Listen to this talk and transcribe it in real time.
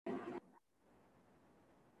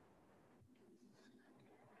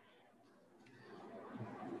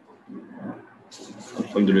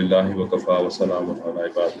الحمدللہ وکفا وسلام علی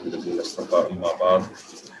عبادہ الذین اصطفیٰ اما بعد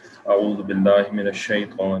اعوذ باللہ من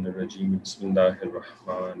الشیطان الرجیم بسم اللہ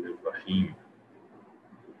الرحمن الرحیم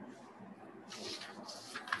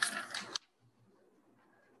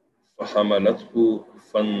فحملته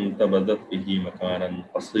فانتبذت به مکانا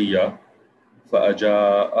قصیا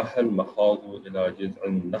فأجاءها المخاض إلى جذع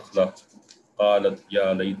النخلة قالت يا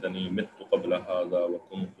ليتني مت قبل هذا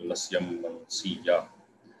وكنت نسيا منسيا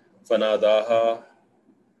فناداها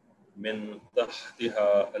من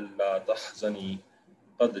تحتها ألا تحزني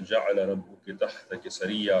قد جعل ربك تحتك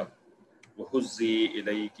سريا وهزي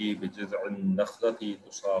إليك بجذع النخلة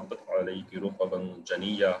تساقط عليك رطبا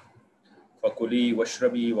جنيا فكلي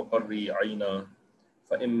واشربي وقري عينا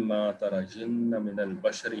فإما ترجن من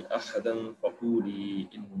البشر أحدا فقولي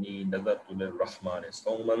إني نذرت للرحمن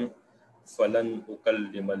صوما فلن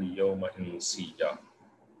أكلم اليوم إنسيا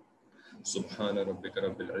سبحان ربك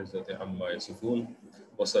رب العزة عما يصفون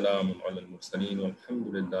وسلام على المرسلين والحمد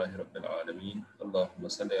لله رب العالمين اللهم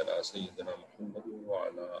صل على سيدنا محمد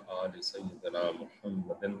وعلى آل سيدنا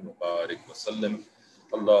محمد وبارك وسلم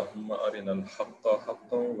اللهم أرنا الحق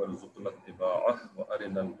حقا وارزقنا اتباعه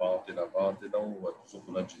وأرنا الباطل باطلا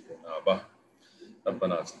وارزقنا اجتنابه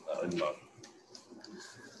ربنا زدنا علما۔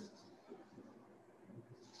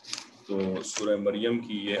 تو سورہ مریم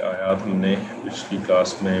کی یہ آیات ہم نے پچھلی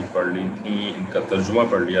کلاس میں پڑھ لی تھیں، ان کا ترجمہ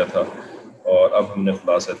پڑھ لیا تھا اور اب ہم نے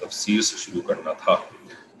خلاصہ تفسیر سے شروع کرنا تھا۔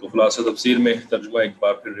 تو خلاصہ تفسیر میں ترجمہ ایک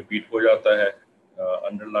بار پھر ریپیٹ ہو جاتا ہے،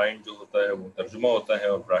 انڈر لائن جو ہوتا ہے وہ ترجمہ ہوتا ہے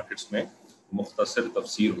اور بریکٹس میں مختصر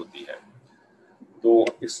تفسیر ہوتی ہے۔ تو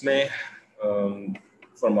اس میں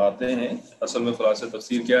فرماتے ہیں اصل میں خلاصہ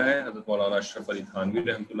تفسیر کیا ہے، حضرت مولانا اشرف علی تھانوی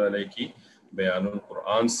رحمۃ اللہ علیہ کی بیان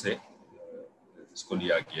القرآن سے اس کو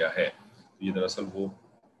لیا گیا ہے۔ یہ دراصل وہ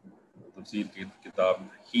تفسیر کی کتاب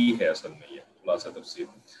ہی ہے اصل میں، یہ خلاصہ تفسیر۔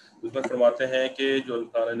 اس میں فرماتے ہیں کہ جو اللہ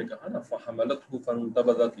تعالیٰ نے کہا نا فَحَمَلَتْهُ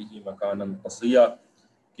فَانْتَبَذَتْ بِهِ مَكَانًا قَصِيًّا،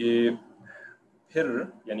 کہ پھر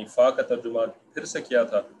یعنی فا کا ترجمہ پھر سے کیا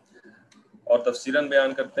تھا، اور تفسیراً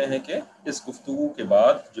بیان کرتے ہیں کہ اس گفتگو کے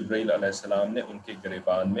بعد جبرائیل علیہ السلام نے ان کے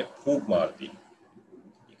گریبان میں پھونک مار دی۔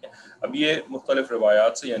 اب یہ مختلف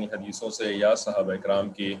روایات سے یعنی حدیثوں سے یا صحابہ اکرام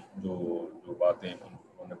کی جو باتیں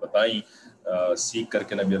انہوں نے بتائیں سیکھ کر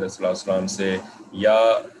کے نبی علیہ السلام سے، یا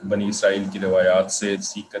بنی اسرائیل کی روایات سے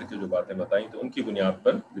سیکھ کر کے جو باتیں بتائیں، تو ان کی بنیاد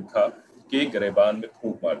پر لکھا کہ گریبان میں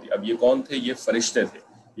پھونک مار دی۔ اب یہ کون تھے؟ یہ فرشتے تھے،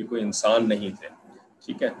 یہ کوئی انسان نہیں تھے،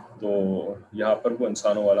 ٹھیک ہے۔ تو یہاں پر کوئی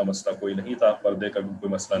انسانوں والا مسئلہ کوئی نہیں تھا، پردے کا بھی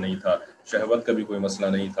کوئی مسئلہ نہیں تھا، شہوت کا بھی کوئی مسئلہ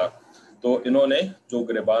نہیں تھا۔ تو انہوں نے جو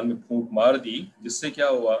گریبان میں پھونک مار دی، جس سے کیا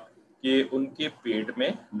ہوا کہ ان کے پیٹ میں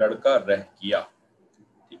لڑکا رہ گیا،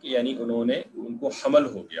 ٹھیک ہے، یعنی ان کو حمل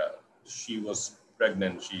ہو گیا، she was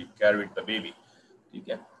pregnant, she carried the baby، ٹھیک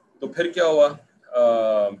ہے۔ تو پھر کیا ہوا،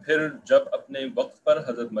 پھر جب اپنے وقت پر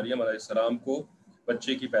حضرت مریم علیہ السلام کو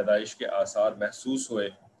بچے کی پیدائش کے آثار محسوس ہوئے،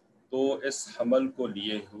 تو اس حمل کو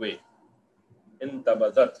لیے ہوئے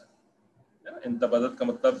انتبذت کا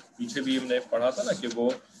مطلب پیچھے بھی ہم نے پڑھا تھا نا کہ وہ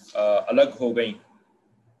الگ ہو گئیں،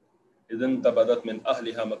 اذ انتبذت من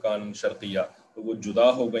اہلھا مکان شرقیہ، تو وہ جدا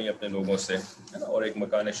ہو گئیں اپنے لوگوں سے، ہے نا، اور ایک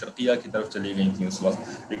مکان شرقیہ کی طرف چلی گئی تھیں اس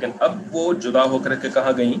وقت، لیکن اب وہ جدا ہو کر کے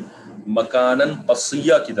کہاں گئیں؟ مکانن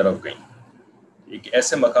قصیہ کی طرف گئیں، ایک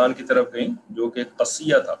ایسے مکان کی طرف گئیں جو کہ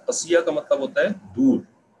قصیہ تھا۔ قصیہ کا مطلب ہوتا ہے دور،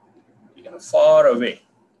 ٹھیک ہے نا، فار اوے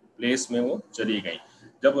پلیس میں وہ چلی گئیں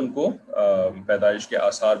جب ان کو پیدائش کے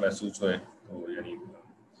آثار محسوس ہوئے۔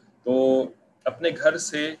 تو اپنے گھر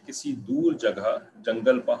سے کسی دور جگہ،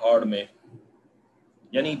 جنگل پہاڑ میں،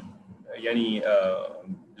 یعنی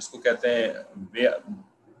جس کو کہتے ہیں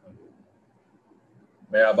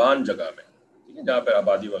بیابان جگہ میں، ٹھیک ہے، جہاں پہ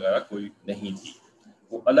آبادی وغیرہ کوئی نہیں تھی،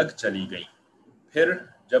 وہ الگ چلی گئی۔ پھر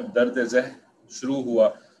جب درد ذہ شروع ہوا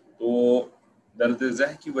تو درد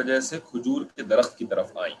ذہ کی وجہ سے کھجور کے درخت کی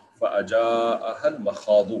طرف آئیں، فَأَجَاءَهَا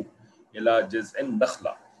الْمَخَاضُ إِلَى جِذْعِ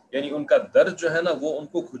النَّخْلَةِ، یعنی ان کا درد جو ہے نا وہ ان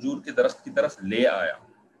کو کھجور کے درخت کی طرف لے آیا،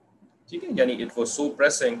 ٹھیک ہے، یعنی it was so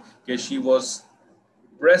pressing کہ she was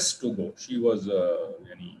pressed to go, she was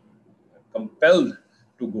compelled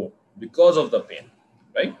to go because of the pain,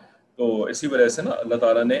 right؟ تو اسی وجہ سے نا اللہ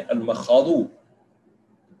تعالیٰ نے المخاض،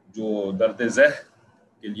 جو درد ذہ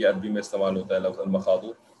کے لیے عربی میں استعمال ہوتا ہے لفظ المخاض،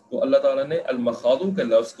 تو اللہ تعالیٰ نے المخاض کے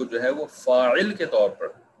لفظ کو جو ہے وہ فاعل کے طور پر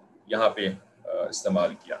یہاں پہ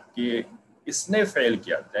استعمال کیا، کہ اس نے فعل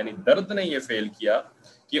کیا، یعنی درد نے یہ فعل کیا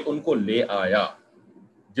کہ ان کو لے آیا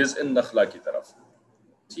جزء النخلہ کی طرف،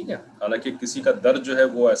 ٹھیک ہے۔ حالانکہ کسی کا درد جو ہے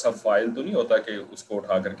وہ ایسا فاعل تو نہیں ہوتا کہ اس کو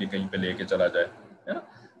اٹھا کر کے کہیں پہ لے کے چلا جائے، ہے نا،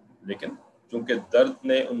 لیکن چونکہ درد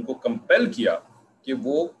نے ان کو کمپیل کیا کہ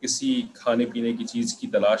وہ کسی کھانے پینے کی چیز کی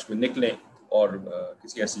تلاش میں نکلیں اور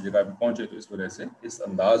کسی ایسی جگہ پہ پہنچے تو اس وجہ سے اس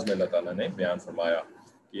انداز میں اللہ تعالیٰ نے بیان فرمایا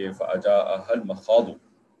کہ فَأَجَاءَهَا الْمَخَاضُ،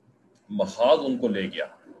 مخاض ان کو لے گیا،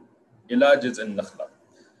 اِلَى جِذْعِ النَّخْلَةِ،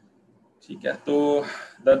 ٹھیک ہے، تو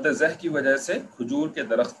درد ذہ کی وجہ سے کھجور کے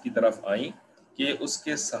درخت کی طرف آئیں کہ اس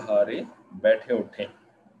کے سہارے بیٹھے اٹھیں،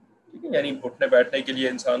 ٹھیک ہے، یعنی اٹھنے بیٹھنے کے لیے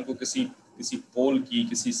انسان کو کسی پول کی،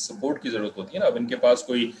 کسی سپورٹ کی ضرورت ہوتی ہے نا. اب ان کے پاس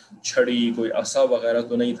کوئی چھڑی، کوئی عصا وغیرہ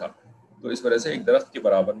تو نہیں تھا، تو اس وجہ سے ایک درخت کے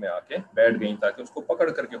برابر میں آ کے بیٹھ گئیں تاکہ اس کو پکڑ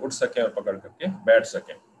کر کے اٹھ سکیں اور پکڑ کر کے بیٹھ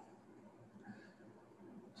سکیں.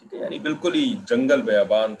 ٹھیک ہے، یعنی بالکل ہی جنگل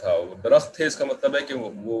بیابان تھا. وہ درخت تھے، اس کا مطلب ہے کہ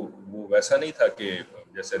وہ ویسا نہیں تھا کہ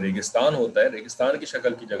جیسے ریگستان ہوتا ہے، ریگستان کی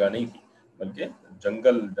شکل کی جگہ نہیں تھی، بلکہ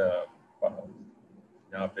جنگل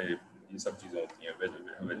جہاں پہ یہ سب چیزیں ہوتی ہیں،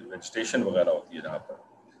 ویجیٹیشن وغیرہ ہوتی ہے جہاں پر.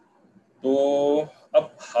 تو اب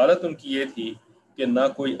حالت ان کی یہ تھی کہ نہ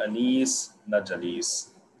کوئی انیس نہ جلیس.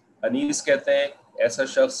 انیس کہتے ہیں ایسا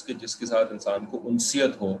شخص کہ جس کے ساتھ انسان کو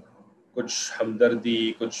انسیت ہو، کچھ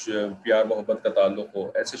ہمدردی، کچھ پیار محبت کا تعلق ہو،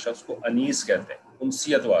 ایسے شخص کو انیس کہتے ہیں،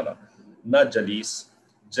 انسیت والا. نہ جلیس.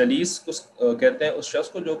 جلیس کہتے ہیں اس شخص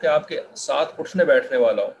کو جو کہ آپ کے ساتھ اٹھنے بیٹھنے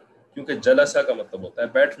والا ہو، کیونکہ جلسہ کا مطلب ہوتا ہے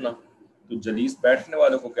بیٹھنا، تو جلیس بیٹھنے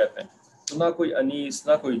والوں کو کہتے ہیں. تو نہ کوئی انیس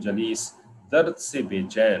نہ کوئی جلیس. درد سے بے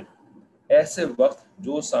چین. ایسے وقت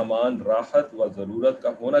جو سامان راحت و ضرورت کا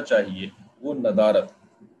ہونا چاہیے وہ ندارت،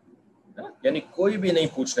 یعنی کوئی بھی نہیں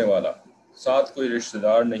پوچھنے والا، ساتھ کوئی رشتہ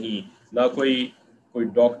دار نہیں، نہ کوئی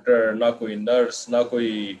ڈاکٹر، نہ کوئی نرس، نہ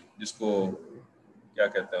کوئی جس کو کیا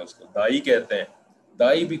کہتے ہیں، اس کو دائی کہتے ہیں،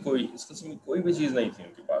 دائی بھی کوئی، اس قسم کی کوئی بھی چیز نہیں تھی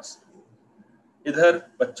ان کے پاس. ادھر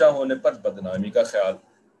بچہ ہونے پر بدنامی کا خیال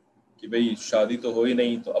کہ بھئی شادی تو ہو ہی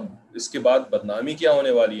نہیں، تو اب اس کے بعد بدنامی کیا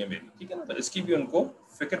ہونے والی ہے میری، ٹھیک ہے نا، تو اس کی بھی ان کو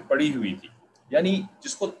فکر پڑی ہوئی تھی، یعنی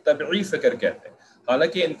جس کو طبعی فکر کہتے ہیں.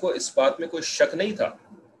 حالانکہ ان کو اس بات میں کوئی شک نہیں تھا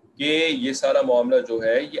کہ یہ سارا معاملہ جو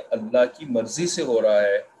ہے یہ اللہ کی مرضی سے ہو رہا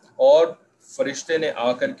ہے، اور فرشتے نے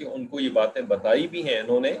آ کر کے ان کو یہ باتیں بتائی بھی ہیں،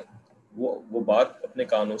 انہوں نے وہ بات اپنے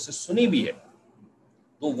کانوں سے سنی بھی ہے.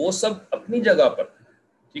 تو وہ سب اپنی جگہ پر،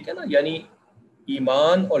 ٹھیک ہے نا، یعنی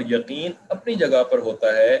ایمان اور یقین اپنی جگہ پر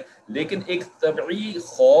ہوتا ہے، لیکن ایک طبعی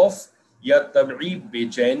خوف یا طبعی بے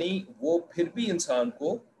چینی وہ پھر بھی انسان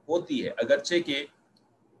کو ہوتی ہے. اگرچہ کہ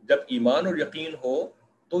جب ایمان اور یقین ہو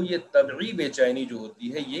تو یہ طبعی بے چینی جو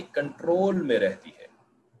ہوتی ہے یہ کنٹرول میں رہتی ہے،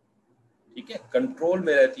 ٹھیک ہے، کنٹرول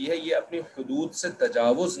میں رہتی ہے، یہ اپنی حدود سے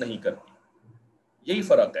تجاوز نہیں کرتی. یہی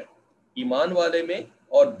فرق ہے ایمان والے میں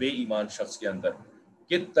اور بے ایمان شخص کے اندر،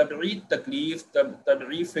 کہ طبعی تکلیف،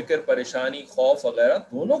 طبعی فکر، پریشانی، خوف وغیرہ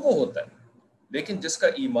دونوں کو ہوتا ہے، لیکن جس کا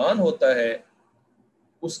ایمان ہوتا ہے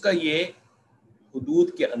اس کا یہ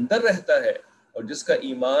حدود کے اندر رہتا ہے، اور جس کا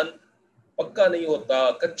ایمان پکا نہیں ہوتا،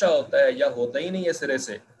 کچا ہوتا ہے، یا ہوتا ہی نہیں ہے سرے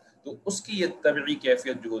سے، تو اس کی یہ طبعی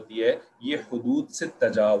کیفیت جو ہوتی ہے یہ حدود سے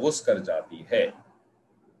تجاوز کر جاتی ہے،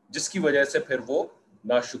 جس کی وجہ سے پھر وہ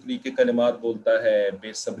ناشکری کے کلمات بولتا ہے،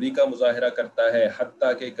 بے صبری کا مظاہرہ کرتا ہے،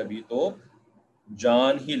 حتیٰ کہ کبھی تو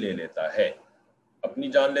جان ہی لے لیتا ہے،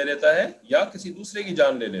 اپنی جان لے لیتا ہے یا کسی دوسرے کی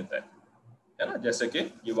جان لے لیتا ہے نا. جیسے کہ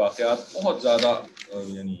یہ واقعات بہت زیادہ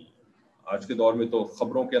یعنی آج کے دور میں تو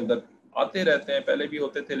خبروں کے اندر آتے رہتے ہیں، پہلے بھی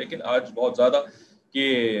ہوتے تھے لیکن آج بہت زیادہ،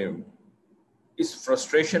 کہ اس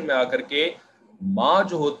فرسٹریشن میں آ کر کے ماں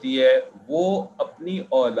جو ہوتی ہے وہ اپنی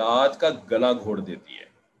اولاد کا گلا گھوڑ دیتی ہے،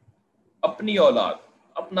 اپنی اولاد،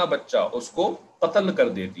 اپنا بچہ اس کو قتل کر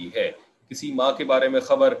دیتی ہے. کسی ماں کے بارے میں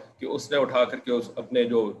خبر کہ اس نے اٹھا کر کے اپنے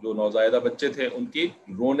جو نوزائیدہ بچے تھے ان کی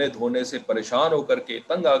رونے دھونے سے پریشان ہو کر کے،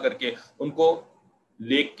 تنگ آ کر کے ان کو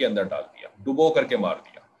لیک کے اندر ڈال دیا، ڈبو کر کے مار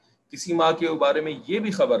دیا. کسی ماں کے بارے میں یہ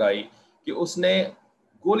بھی خبر آئی کہ اس نے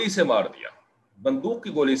گولی سے مار دیا، بندوق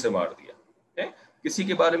کی گولی سے مار دیا. کسی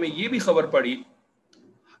کے بارے میں یہ بھی خبر پڑی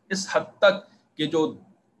اس حد تک کہ جو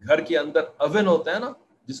گھر کے اندر اوون ہوتا ہے نا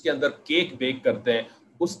جس کے اندر کیک بیک کرتے ہیں،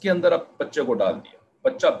 اس کے اندر اب بچے کو ڈال دیا،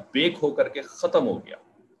 بچہ بیک ہو کر کے ختم ہو گیا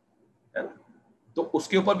ہے نا. تو اس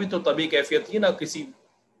کے اوپر بھی تو طبعی کیفیت تھی نا، کسی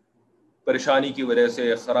پریشانی کی وجہ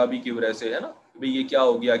سے، خرابی کی وجہ سے، ہے نا، بھئی یہ کیا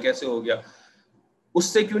ہو گیا، کیسے ہو گیا. اس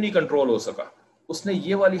سے کیوں نہیں کنٹرول ہو سکا، اس نے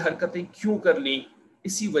یہ والی حرکتیں کیوں کر لی،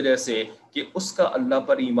 اسی وجہ سے کہ اس کا اللہ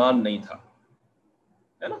پر ایمان نہیں تھا،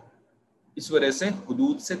 ہے نا. اس وجہ سے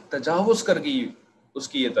حدود سے تجاوز کر گئی اس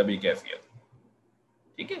کی یہ طبعی کیفیت،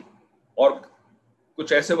 ٹھیک ہے. اور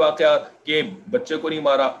کچھ ایسے واقعات کہ بچے کو نہیں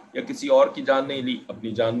مارا یا کسی اور کی جان نہیں لی،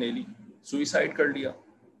 اپنی جان نہیں لی، سوئسائڈ کر لیا،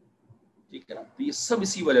 ٹھیک ہے نا. تو یہ سب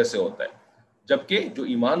اسی وجہ سے ہوتا ہے. جبکہ جو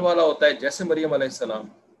ایمان والا ہوتا ہے جیسے مریم علیہ السلام،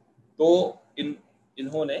 تو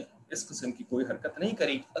انہوں نے اس قسم کی کوئی حرکت نہیں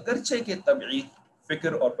کری، اگرچہ کہ طبعی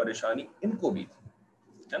فکر اور پریشانی ان کو بھی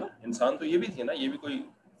تھی، ہے نا. انسان تو یہ بھی تھی نا، یہ بھی کوئی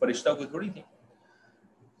فرشتہ کوئی تھوڑی تھی.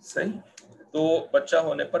 صحیح. تو بچہ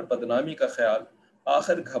ہونے پر بدنامی کا خیال،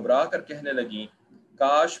 آخر گھبرا کر کہنے لگی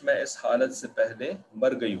کاش میں اس حالت سے پہلے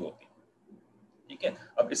مر گئی ہوتی. ٹھیک ہے،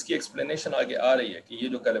 اب اس کی ایکسپلینیشن آگے آ رہی ہے کہ یہ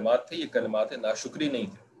جو کلمات تھے یہ کلمات ناشکری نہیں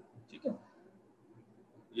تھے. ٹھیک ہے،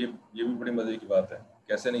 یہ بھی بڑی مزے کی بات ہے.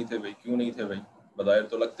 کیسے نہیں تھے بھائی؟ کیوں نہیں تھے بھائی؟ بظاہر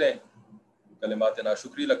تو لگتے ہیں کلمات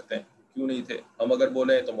ناشکری لگتے ہیں، کیوں نہیں تھے؟ ہم اگر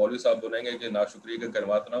بولیں تو مولوی صاحب بولیں گے کہ ناشکری کے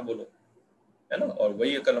کلمات نہ بولو، ہے نا. اور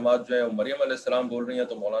وہی کلمات جو ہیں مریم علیہ السلام بول رہی ہیں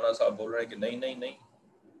تو مولانا صاحب بول رہے ہیں کہ نہیں نہیں نہیں،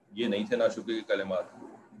 یہ نہیں تھے ناشکری کے کلمات.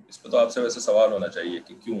 اس پہ تو آپ سے ویسے سوال ہونا چاہیے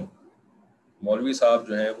کہ کیوں مولوی صاحب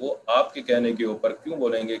جو ہیں وہ آپ کے کہنے کے اوپر کیوں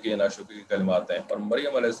بولیں گے کہ یہ ناشکری کے کلمات ہیں، اور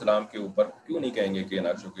مریم علیہ السلام کے اوپر کیوں نہیں کہیں گے کہ یہ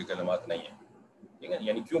ناشکری کے کلمات نہیں ہیں؟ ٹھیک ہے،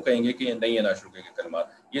 یعنی کیوں کہیں گے کہ یہ نہیں ہے ناشکری کے کلمات؟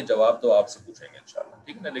 یہ جواب تو آپ سے پوچھیں گے انشاءاللہ.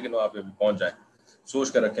 ٹھیک ہے نا، لیکن وہاں پہ بھی پہنچ جائیں،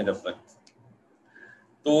 سوچ کر رکھیں جب تک.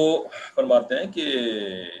 تو فرماتے ہیں کہ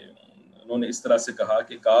انہوں نے اس طرح سے کہا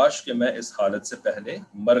کہ کاش کہ میں اس حالت سے پہلے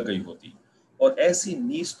مر گئی ہوتی اور ایسی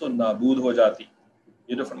نیز تو نابود ہو جاتی.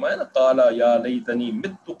 یہ جو فرمایا نا قالا یا لیتنی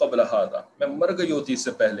مت قبل ھذا، میں مر گئی ہوتی اس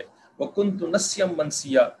سے پہلے، وکنت نسیا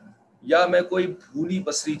منسیا، یا میں کوئی بھولی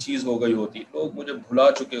بسری چیز ہو گئی ہوتی، لوگ مجھے بھلا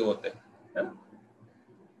چکے ہوتے، ہے نا،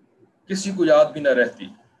 کسی کو یاد بھی نہ رہتی.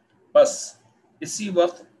 بس اسی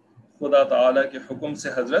وقت خدا تعالیٰ کے حکم سے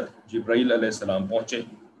حضرت جبرائیل علیہ السلام پہنچے.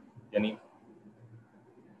 یعنی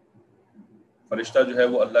فرشتہ جو ہے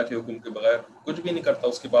وہ اللہ کے حکم کے بغیر کچھ بھی نہیں کرتا،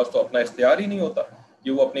 اس کے پاس تو اپنا اختیار ہی نہیں ہوتا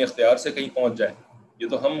کہ وہ اپنے اختیار سے کہیں پہنچ جائے. یہ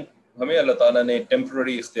تو ہمیں اللہ تعالیٰ نے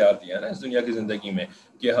ٹیمپرری اختیار دیا ہے نا اس دنیا کی زندگی میں،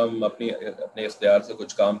 کہ ہم اپنے اختیار سے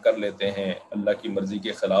کچھ کام کر لیتے ہیں، اللہ کی مرضی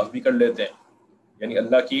کے خلاف بھی کر لیتے ہیں، یعنی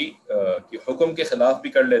اللہ کی حکم کے خلاف بھی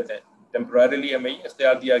کر لیتے ہیں. ٹیمپرریلی ہمیں یہ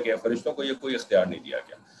اختیار دیا گیا، فرشتوں کو یہ کوئی اختیار نہیں دیا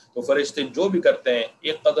گیا. تو فرشتے جو بھی کرتے ہیں،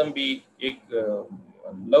 ایک قدم بھی، ایک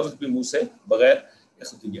لفظ بھی منہ سے بغیر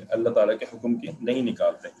اللہ تعالیٰ کے حکم کی نہیں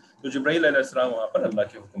نکالتے. تو جبرائیل علیہ السلام وہاں پر اللہ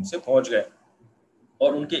کے حکم سے پہنچ گئے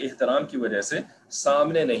اور ان کے احترام کی وجہ سے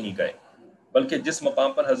سامنے نہیں گئے، بلکہ جس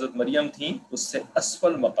مقام پر حضرت مریم تھیں اس سے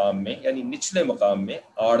اسفل مقام میں، یعنی نچلے مقام میں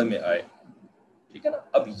آڑ میں آئے. ٹھیک ہے نا.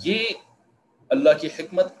 اب یہ اللہ کی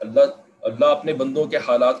حکمت، اللہ اپنے بندوں کے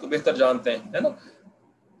حالات کو بہتر جانتے ہیں، ہے نا.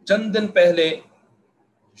 چند دن پہلے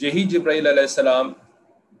یہی جبرائیل علیہ السلام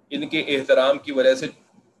ان کے احترام کی وجہ سے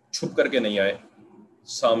چھپ کر کے نہیں آئے،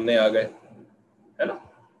 سامنے آ گئے، ہے نا.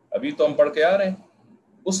 ابھی تو ہم پڑھ کے آ رہے ہیں،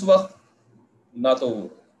 اس وقت نہ تو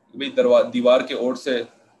دیوار کے اوٹ سے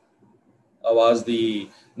آواز دی،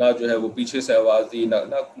 نہ جو ہے وہ پیچھے سے آواز دی،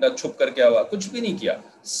 نہ چھپ کر کے آواز، کچھ بھی نہیں کیا،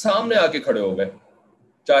 سامنے آ کے کھڑے ہو گئے.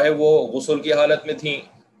 چاہے وہ غسل کی حالت میں تھیں،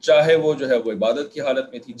 چاہے وہ جو ہے وہ عبادت کی حالت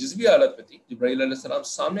میں تھی، جس بھی حالت میں تھی، جبرائیل علیہ السلام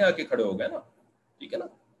سامنے آ کے کھڑے ہو گئے نا. ٹھیک ہے نا.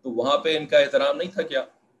 تو وہاں پہ ان کا احترام نہیں تھا کیا؟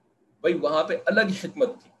 بھائی وہاں پہ الگ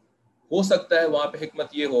حکمت تھی. ہو سکتا ہے وہاں پہ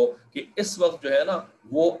حکمت یہ ہو کہ اس وقت جو ہے نا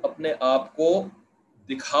وہ اپنے آپ کو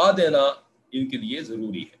دکھا دینا ان کے لیے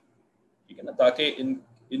ضروری ہے. ٹھیک ہے نا، تاکہ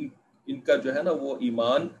ان کا جو ہے نا وہ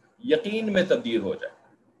ایمان یقین میں تبدیل ہو جائے.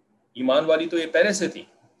 ایمان والی تو یہ پہلے سے تھی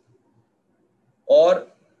اور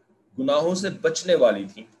گناہوں سے بچنے والی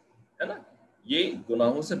تھی، ہے نا. یہ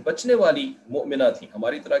گناہوں سے بچنے والی مومنہ تھی،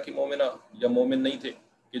 ہماری طرح کی مومنہ یا مومن نہیں تھے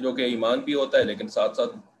کہ جو کہ ایمان بھی ہوتا ہے لیکن ساتھ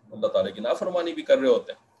ساتھ اللہ تعالیٰ کی نافرمانی بھی کر رہے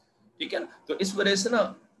ہوتے ہیں. ٹھیک ہے نا. تو اس وجہ سے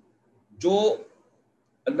نا جو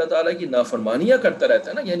اللہ تعالیٰ کی نافرمانیاں کرتا رہتا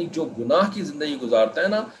ہے نا، یعنی جو گناہ کی زندگی گزارتا ہے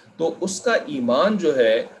نا، تو اس کا ایمان جو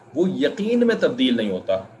ہے وہ یقین میں تبدیل نہیں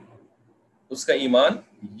ہوتا. اس کا ایمان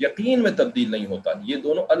یقین میں تبدیل نہیں ہوتا. یہ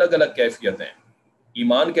دونوں الگ الگ کیفیتیں ہیں.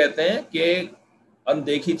 ایمان کہتے ہیں کہ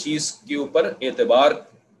اندیکھی چیز کے اوپر اعتبار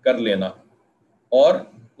کر لینا اور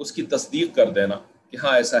اس کی تصدیق کر دینا کہ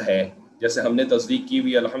ہاں ایسا ہے. جیسے ہم نے تصدیق کی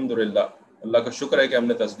ہوئی، الحمدللہ، اللہ کا شکر ہے کہ ہم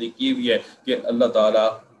نے تصدیق کی ہوئی ہے کہ اللہ تعالیٰ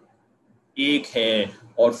ایک ہیں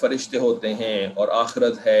اور فرشتے ہوتے ہیں اور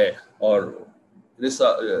آخرت ہے اور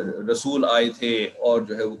رسول آئے تھے اور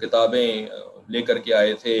جو ہے وہ کتابیں لے کر کے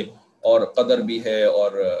آئے تھے اور قدر بھی ہے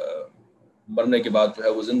اور مرنے کے بعد جو ہے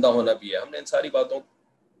وہ زندہ ہونا بھی ہے. ہم نے ان ساری باتوں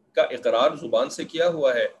کا اقرار زبان سے کیا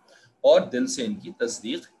ہوا ہے اور دل سے ان کی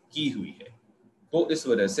تصدیق کی ہوئی ہے. تو اس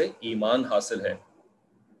وجہ سے ایمان حاصل ہے.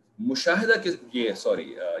 مشاہدہ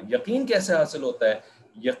یقین کیسے حاصل ہوتا ہے؟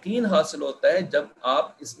 یقین حاصل ہوتا ہے جب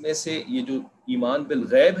آپ اس میں سے یہ جو ایمان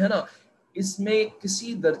بالغیب ہے نا، اس میں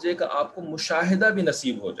کسی درجے کا آپ کو مشاہدہ بھی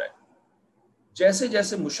نصیب ہو جائے. جیسے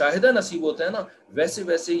جیسے مشاہدہ نصیب ہوتا ہے نا، ویسے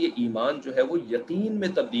ویسے یہ ایمان جو ہے وہ یقین میں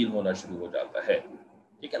تبدیل ہونا شروع ہو جاتا ہے.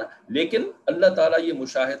 ٹھیک ہے نا. لیکن اللہ تعالیٰ یہ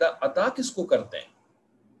مشاہدہ عطا کس کو کرتے ہیں؟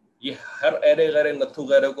 یہ ہر ایرے غیر نتھو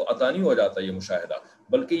غیرے کو عطا نہیں ہو جاتا یہ مشاہدہ،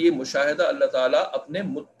 بلکہ یہ مشاہدہ اللہ تعالیٰ اپنے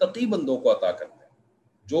متقی بندوں کو عطا کرتے ہیں،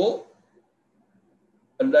 جو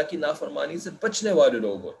اللہ کی نافرمانی سے بچنے والے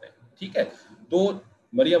لوگ ہوتے ہیں. ٹھیک ہے. تو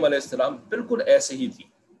مریم علیہ السلام بالکل ایسے ہی تھی،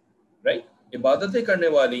 رائٹ. عبادتیں کرنے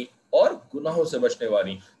والی اور گناہوں سے بچنے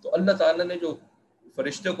والی. تو اللہ تعالیٰ نے جو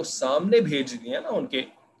فرشتے کو سامنے بھیج دیے نا ان کے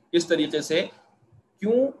اس طریقے سے،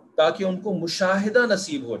 کیوں؟ تاکہ ان کو مشاہدہ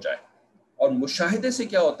نصیب ہو جائے. اور مشاہدے سے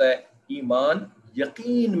کیا ہوتا ہے؟ ایمان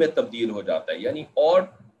یقین میں تبدیل ہو جاتا ہے، یعنی اور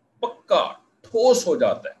پکا ٹھوس ہو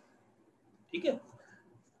جاتا ہے. ٹھیک ہے،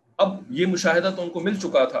 اب یہ مشاہدہ تو ان کو مل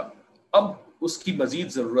چکا تھا، اب اس کی مزید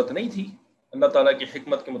ضرورت نہیں تھی. اللہ تعالیٰ کی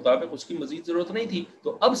حکمت کے مطابق اس کی مزید ضرورت نہیں تھی،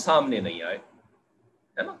 تو اب سامنے نہیں آئے،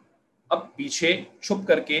 ہے نا. اب پیچھے چھپ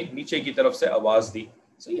کر کے نیچے کی طرف سے آواز دی.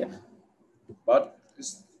 صحیح ہے. بات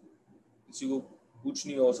کسی کو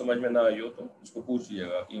پوچھنی ہو، سمجھ میں نہ آئی ہو تو اس کو پوچھ لیجیے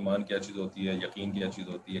گا کہ ایمان کیا چیز ہوتی ہے، یقین کیا چیز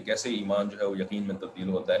ہوتی ہے، کیسے ایمان جو ہے وہ یقین میں تبدیل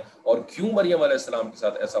ہوتا ہے، اور کیوں مریم علیہ السلام کے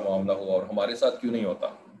ساتھ ایسا معاملہ ہوا اور ہمارے ساتھ کیوں نہیں ہوتا،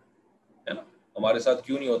 ہے نا. ہمارے ساتھ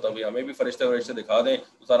کیوں نہیں ہوتا؟ بھائی ہمیں بھی فرشتے دکھا دیں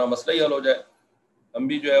تو سارا مسئلہ ہی حل ہو جائے. ہم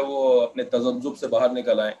بھی جو ہے وہ اپنے تذبذب سے باہر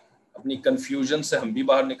نکل آئیں، اپنی کنفیوژن سے ہم بھی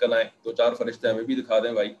باہر نکل آئیں، تو 4 فرشتے ہمیں بھی دکھا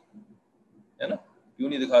دیں بھائی، ہے نا. کیوں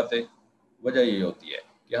نہیں دکھاتے؟ وجہ یہ ہوتی ہے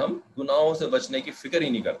کہ ہم گناہوں سے بچنے کی فکر ہی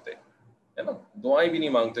نہیں کرتے، ہے نا. دعائیں بھی نہیں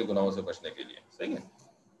مانگتے گناہوں سے بچنے کے لیے. صحیح ہے،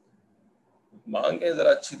 مانگیں ذرا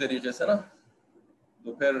اچھی طریقے سے نا،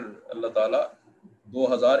 تو پھر اللہ تعالیٰ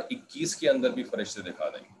 2021 کے اندر بھی فرشتے دکھا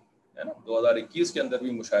دیں گے، ہے نا. 2021 کے اندر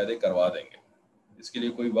بھی مشاہدے کروا دیں گے. اس کے لیے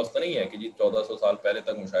کوئی وقت نہیں ہے کہ جی 1400 سال پہلے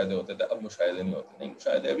تک مشاہدے ہوتے تھے اب مشاہدے نہیں ہوتے. نہیں،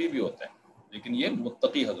 مشاہدے ابھی بھی ہوتے ہیں، لیکن یہ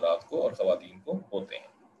متقی حضرات کو اور خواتین کو ہوتے ہیں.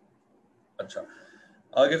 اچھا،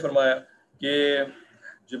 آگے فرمایا کہ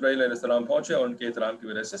جبرائیل علیہ السلام پہنچے اور ان کے احترام کی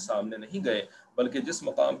وجہ سے سامنے نہیں گئے، بلکہ جس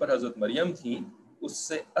مقام پر حضرت مریم تھی اس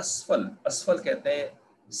سے اسفل کہتے ہیں،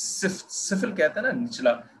 سفل کہتے ہیں نا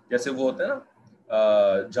نچلا، جیسے وہ ہوتا ہے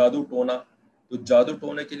نا جادو ٹونا. تو جادو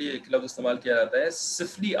ٹونے کے لیے ایک لفظ استعمال کیا جاتا ہے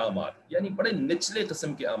سفلی اعمال، یعنی بڑے نچلے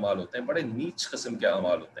قسم کے اعمال ہوتے ہیں، بڑے نیچ قسم کے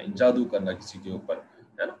اعمال ہوتے ہیں، جادو کرنا کسی کے اوپر،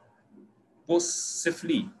 ہے نا. وہ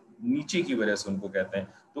سفلی نیچے کی وجہ سے ان کو کہتے ہیں.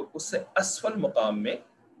 تو اس سے اسفل مقام میں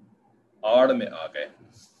آڑ میں آ گئے.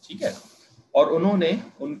 ٹھیک ہے، اور انہوں نے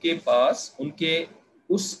ان کے پاس ان کے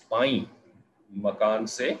اس پائیں مکان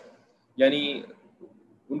سے، یعنی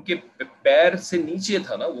ان کے پیر سے نیچے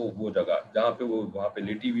تھا نا وہ جگہ جہاں پہ وہ وہاں پہ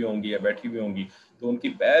لیٹی ہوئی ہوں گی یا بیٹھی ہوئی ہوں گی، تو ان کی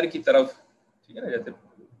پیر کی طرف، ٹھیک ہے نا، جیسے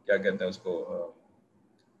کیا کہتے ہیں اس کو،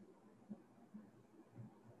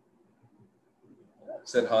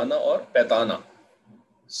 سرہانہ اور پیتانہ.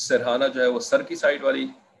 سرہانہ جو ہے وہ سر کی سائڈ والی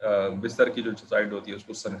بستر کی جو سائڈ ہوتی ہے اس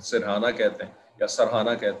کو سرہانہ کہتے ہیں یا سرہانہ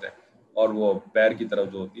کہتے ہیں، اور وہ پیر کی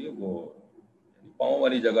طرف جو ہوتی ہے وہ پاؤں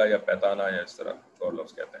والی جگہ یا پیتانہ یا اس طرح اور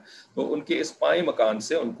لفظ کہتے ہیں. تو ان کے اس پائیں مکان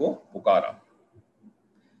سے ان کو پکارا،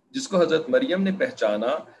 جس کو حضرت مریم نے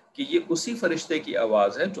پہچانا کہ یہ اسی فرشتے کی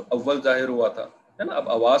آواز ہے جو اول ظاہر ہوا تھا، ہے نا. اب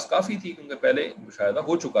آواز کافی تھی کیونکہ پہلے مشاہدہ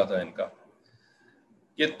ہو چکا تھا ان کا،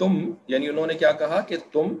 کہ تم، یعنی انہوں نے کیا کہا کہ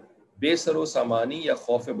تم بے سر و سامانی یا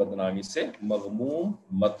خوف بدنامی سے مغموم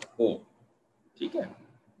مت ہو. ٹھیک ہے،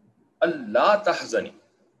 اللہ تحزنی،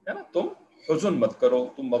 ہے نا، تم حزن مت کرو،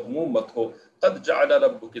 تم مغموم مت ہو. قد جعل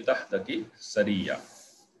ربک تحتک سریا،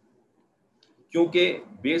 کیونکہ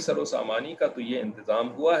بے سر و سامانی کا تو یہ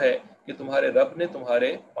انتظام ہوا ہے کہ تمہارے رب نے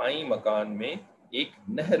تمہارے پائیں مکان میں ایک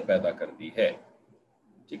نہر پیدا کر دی ہے.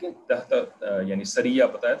 ٹھیک ہے، تحت یعنی سریا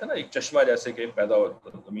بتایا تھا نا، ایک چشمہ جیسے کہ پیدا ہو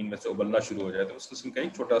زمین میں سے ابلنا شروع ہو جائے، تو اس قسم کا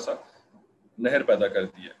ایک چھوٹا سا نہر پیدا کر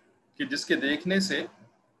دی ہے کہ جس کے دیکھنے سے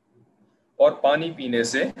اور پانی پینے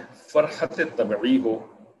سے فرحت طبعی ہو،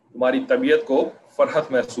 تمہاری طبیعت کو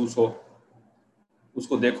فرحت محسوس ہو. اس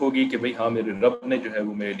کو دیکھو گی کہ بھئی ہاں میرے رب نے جو ہے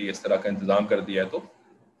وہ میرے لیے اس طرح کا انتظام کر دیا ہے، تو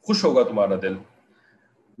خوش ہوگا تمہارا دل.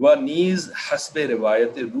 وہ نیز حسب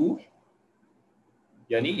روایت روح،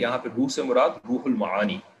 یعنی یہاں پہ روح سے مراد روح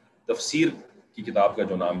المعانی، تفسیر کی کتاب کا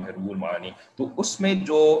جو نام ہے روح المعانی، تو اس میں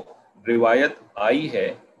جو روایت آئی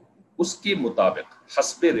ہے اس کے مطابق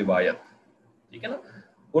حسب روایت، ٹھیک ہے نا،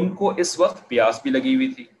 ان کو اس وقت پیاس بھی لگی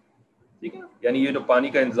ہوئی تھی. ٹھیک ہے، یعنی یہ جو پانی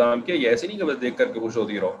کا انتظام کیا، یہ ایسے نہیں کہ بس دیکھ کر کے خوش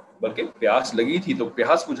ہوتی رہو، بلکہ پیاس لگی تھی تو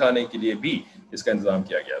پیاس بجھانے کے لیے بھی اس کا انتظام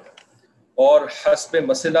کیا گیا تھا. اور حسب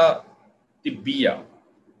مسئلہ طبیہ،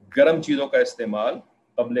 گرم چیزوں کا استعمال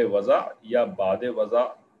قبل وضع یا بعد وضع،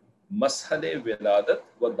 مسحل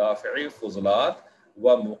ولادت و دافع فضلات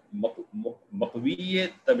و مقوی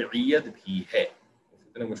طبعیت بھی ہے.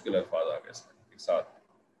 اتنے مشکل الفاظ آ گئے ایک ساتھ.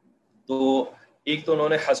 تو ایک تو انہوں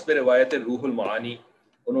نے حسب روایت روح المعانی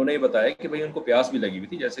انہوں نے بتایا کہ بھئی ان کو پیاس بھی لگی ہوئی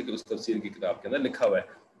تھی، جیسے کہ اس تفسیر کی کتاب کے اندر لکھا ہوا ہے.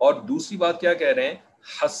 اور دوسری بات کیا کہہ رہے ہیں،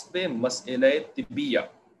 حسب مسئلہ طبیہ.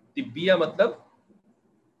 طبیہ مطلب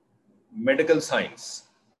میڈیکل سائنس،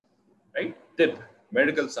 رائٹ، طب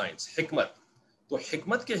میڈیکل سائنس، حکمت. تو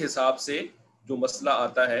حکمت کے حساب سے جو مسئلہ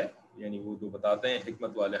آتا ہے، یعنی وہ جو بتاتے ہیں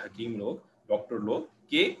حکمت والے حکیم لوگ، ڈاکٹر لوگ،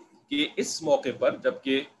 کہ اس موقع پر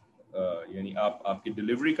جبکہ یعنی آپ کی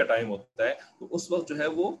ڈلیوری کا ٹائم ہوتا ہے تو اس وقت جو ہے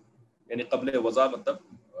وہ یعنی قبل وضع مطلب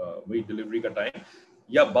وہی ڈلیوری کا ٹائم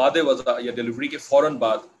یا بعد وضع یا ڈلیوری کے فوراً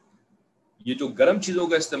بعد یہ جو گرم چیزوں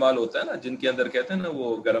کا استعمال ہوتا ہے نا جن کے اندر کہتے ہیں نا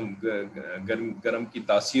وہ گرم کی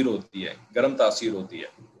تاثیر ہوتی ہے، گرم تاثیر ہوتی ہے،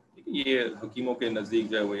 یہ حکیموں کے نزدیک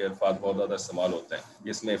جو ہے وہ یہ الفاظ بہت زیادہ استعمال ہوتے ہیں،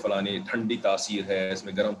 اس میں فلانی ٹھنڈی تاثیر ہے، اس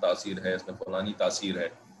میں گرم تاثیر ہے، اس میں فلانی تاثیر ہے.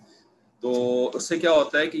 تو اس سے کیا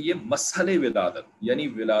ہوتا ہے کہ یہ مسئلہ ولادت یعنی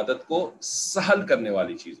ولادت کو سہل کرنے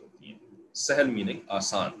والی چیز ہوتی ہے. سہل میننگ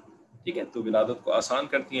آسان، ٹھیک ہے، تو ولادت کو آسان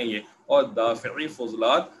کرتی ہیں یہ. اور دافعی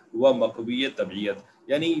فضلات و مقوی طبیعت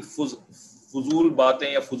یعنی فضول باتیں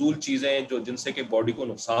یا فضول چیزیں جو جن سے کہ باڈی کو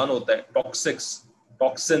نقصان ہوتا ہے،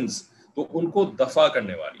 ٹاکسنز، تو ان کو دفع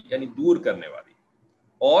کرنے والی یعنی دور کرنے والی.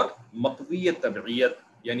 اور مقوی طبیعت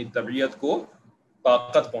یعنی طبیعت کو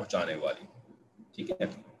طاقت پہنچانے والی. ٹھیک ہے،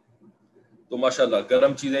 تو ماشاءاللہ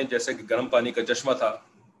گرم چیزیں جیسے کہ گرم پانی کا چشمہ تھا،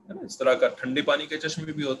 اس طرح کا ٹھنڈے پانی کے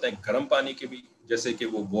چشمے بھی ہوتے ہیں، گرم پانی کے بھی، جیسے کہ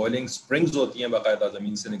وہ بوائلنگ سپرنگز ہوتی ہیں باقاعدہ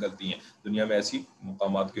زمین سے نکلتی ہیں. دنیا میں ایسی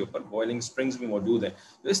مقامات کے اوپر بوائلنگ سپرنگز بھی موجود ہیں.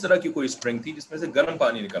 تو اس طرح کی کوئی سپرنگ تھی جس میں سے گرم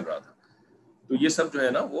پانی نکل رہا تھا. تو یہ سب جو ہے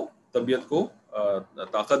نا وہ طبیعت کو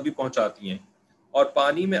طاقت بھی پہنچاتی ہیں. اور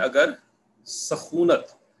پانی میں اگر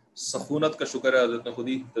سخونت کا شکر ہے حضرت نے خود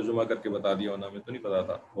ہی ترجمہ کر کے بتا دیا ہونا، ہمیں تو نہیں پتا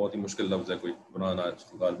تھا، بہت ہی مشکل لفظ ہے، کوئی بنانا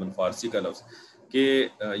غالباً فارسی کا لفظ کہ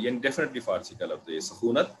یعنی ڈیفینیٹلی فارسی کا لفظ ہے یہ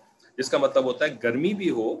سخونت، جس کا مطلب ہوتا ہے گرمی بھی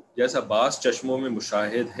ہو جیسا بعض چشموں میں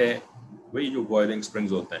مشاہد ہے، وہی جو بوائلنگ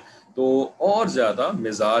سپرنگز ہوتے ہیں، تو اور زیادہ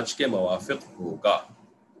مزاج کے موافق ہوگا.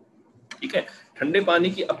 ٹھیک ہے، ٹھنڈے پانی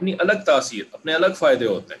کی اپنی الگ تاثیر، اپنے الگ فائدے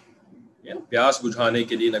ہوتے ہیں. پیاس بجھانے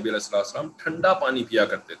کے لیے نبی علیہ السلام ٹھنڈا پانی پیا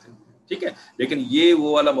کرتے تھے. ٹھیک ہے، لیکن یہ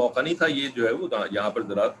وہ والا موقع نہیں تھا، یہ جو ہے وہ یہاں پر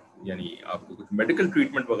ذرا یعنی آپ کو کچھ میڈیکل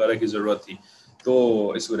ٹریٹمنٹ وغیرہ کی ضرورت تھی، تو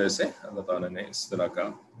اس وجہ سے اللہ تعالیٰ نے اس طرح کا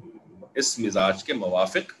اس مزاج کے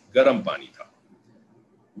موافق گرم پانی تھا.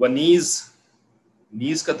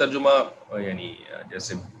 نیز کا ترجمہ یعنی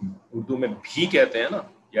جیسے اردو میں بھی کہتے ہیں نا،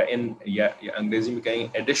 یا انگریزی میں کہیں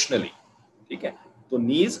ایڈیشنلی. ٹھیک ہے، تو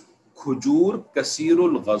نیز کھجور کثیر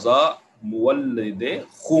الغذا مولد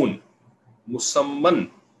خون مسمن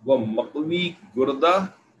و مقوی گردہ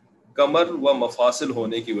کمر و مفاصل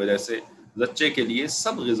ہونے کی وجہ سے زچے کے لیے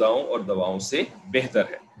سب غذاؤں اور دواؤں سے بہتر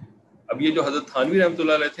ہے. اب یہ جو حضرت تھانوی رحمۃ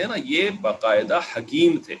اللہ علیہ تھے نا، یہ باقاعدہ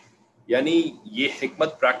حکیم تھے، یعنی یہ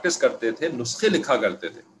حکمت پریکٹس کرتے تھے، نسخے لکھا کرتے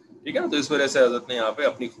تھے. ٹھیک ہے نا، تو اس وجہ سے حضرت نے یہاں پہ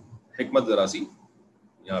اپنی حکمت ذرا سی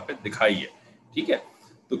یہاں پہ دکھائی ہے. ٹھیک ہے،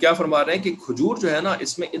 تو کیا فرما رہے ہیں کہ کھجور جو ہے نا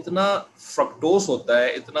اس میں اتنا فرکٹوز ہوتا ہے،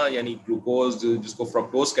 اتنا یعنی گلوکوز جس کو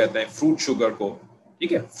فرکٹوز کہتے ہیں، فروٹ شوگر کو،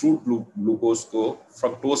 ٹھیک ہے، فروٹ گلوکوز کو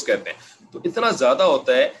فرکٹوز کہتے ہیں، تو اتنا زیادہ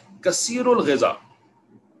ہوتا ہے. کثیر الغذا،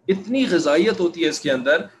 اتنی غذائیت ہوتی ہے اس کے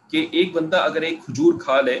اندر کہ ایک بندہ اگر ایک کھجور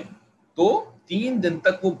کھا لے تو 3 دن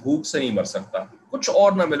تک وہ بھوک سے نہیں مر سکتا، کچھ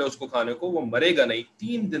اور نہ ملے اس کو کھانے کو، وہ مرے گا نہیں،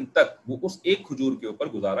 3 دن تک وہ اس ایک کھجور کے اوپر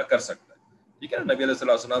گزارا کر سکتا ہے. ٹھیک ہے نا، نبی علیہ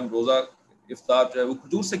السلام روزہ افطار جو ہے وہ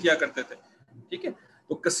کھجور سے کیا کرتے تھے. ٹھیک ہے،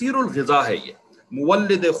 تو کثیر الغذا ہے، یہ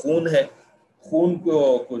مولد خون ہے، خون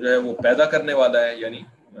کو جو ہے وہ پیدا کرنے والا ہے، یعنی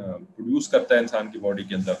پروڈیوس کرتا ہے انسان کی باڈی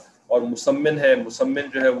کے اندر. اور مسمن ہے، مسمن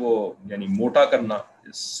جو ہے وہ یعنی موٹا کرنا،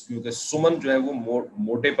 کیونکہ سمن جو ہے وہ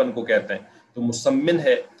موٹے پن کو کہتے ہیں، تو مسمن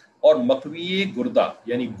ہے. اور مقوی گردہ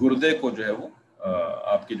یعنی گردے کو جو ہے وہ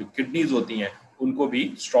آپ کی جو کڈنیز ہوتی ہیں ان کو بھی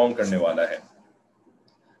اسٹرانگ کرنے والا ہے.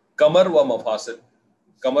 کمر و مفاصل،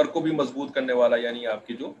 کمر کو بھی مضبوط کرنے والا، یعنی آپ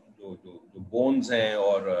کی جو بونز ہیں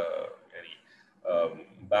اور یعنی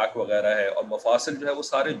بیک وغیرہ ہے، اور مفاصل جو ہے وہ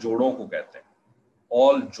سارے جوڑوں کو کہتے ہیں،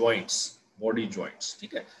 آل جوائنٹس، باڈی جوائنٹس.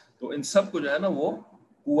 ٹھیک ہے، تو ان سب کو جو ہے نا وہ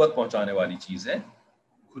قوت پہنچانے والی چیز ہے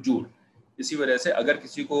کھجور. اسی وجہ سے اگر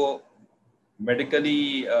کسی کو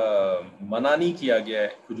میڈیکلی منع نہیں کیا گیا ہے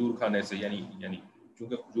کھجور کھانے سے، یعنی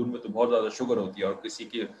چونکہ کھجور میں تو بہت زیادہ شوگر ہوتی ہے، اور کسی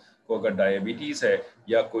کی کو اگر ڈائبٹیز ہے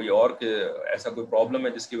یا کوئی اور ایسا کوئی پرابلم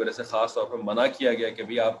ہے جس کی وجہ سے خاص طور پر منع کیا گیا کہ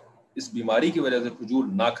بھئی آپ اس بیماری کی وجہ سے کھجور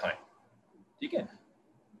نہ کھائیں. ٹھیک ہے،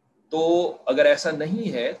 تو اگر ایسا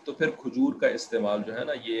نہیں ہے تو پھر کھجور کا استعمال جو ہے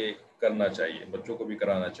نا یہ کرنا چاہیے، بچوں کو بھی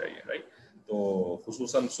کرانا چاہیے، رائٹ. تو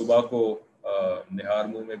خصوصاً صبح کو نہار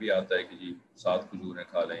منہ میں بھی آتا ہے کہ جی 7 کھجوریں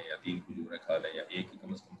کھا لیں یا 3 کھجوریں کھا لیں یا ایک ہی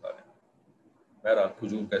کم از کم کھا لیں. بہرحال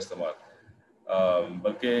کھجور کا استعمال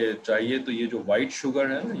بلکہ چاہیے تو یہ جو وائٹ شوگر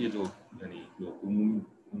ہے نا، یہ جو یعنی جو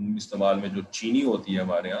عمومی استعمال میں جو چینی ہوتی ہے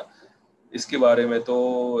ہمارے ہاں، اس کے بارے میں تو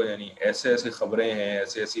یعنی ایسے خبریں ہیں،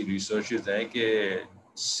 ایسی ریسرچز ہیں کہ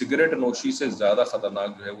سگریٹ نوشی سے زیادہ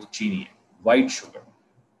خطرناک جو ہے وہ چینی ہے، وائٹ شوگر.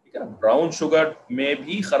 ٹھیک ہے نا، براؤن شوگر میں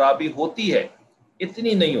بھی خرابی ہوتی ہے،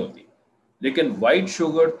 اتنی نہیں ہوتی، لیکن وائٹ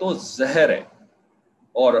شوگر تو زہر ہے.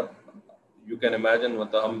 اور یو کین امیجن،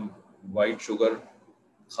 مطلب ہم وائٹ شوگر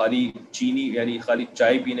خالی چینی یعنی خالی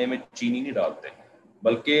چائے پینے میں چینی نہیں ڈالتے،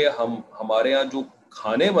 بلکہ ہمارے ہاں جو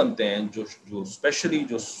کھانے بنتے ہیں، جو اسپیشلی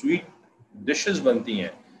جو سویٹ ڈشز بنتی ہیں،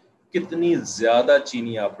 کتنی زیادہ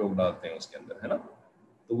چینی آپ لوگ ڈالتے ہیں اس کے اندر، ہے نا؟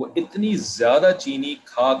 تو وہ اتنی زیادہ چینی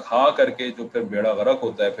کھا کر کے جو پھر بیڑا غرق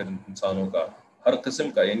ہوتا ہے پھر انسانوں کا ہر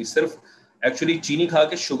قسم کا، یعنی صرف ایکچولی چینی کھا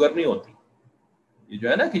کے شوگر نہیں ہوتی، یہ جو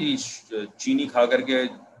ہے نا کہ جی چینی کھا کر کے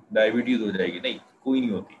ڈائبٹیز ہو جائے گی، نہیں، کوئی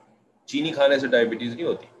نہیں ہوتی، چینی کھانے سے ڈائبٹیز نہیں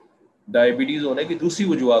ہوتی، ڈائبٹیز ہونے کی دوسری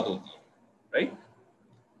وجوہات ہوتی ہیں، رائٹ؟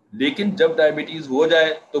 لیکن جب ڈائبٹیز ہو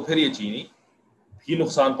جائے تو پھر یہ چینی بھی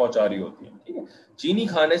نقصان پہنچا رہی ہوتی ہے، ٹھیک ہے؟ چینی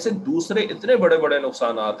کھانے سے دوسرے اتنے بڑے بڑے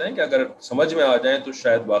نقصانات ہیں کہ اگر سمجھ میں آ جائیں تو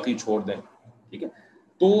شاید باقی چھوڑ دیں، ٹھیک ہے؟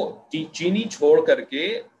 تو چینی چھوڑ کر کے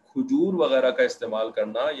کھجور وغیرہ کا استعمال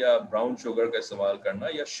کرنا، یا براؤن شوگر کا استعمال کرنا،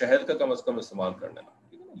 یا شہد کا کم از کم استعمال کرنا،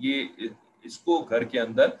 یہ اس کو گھر کے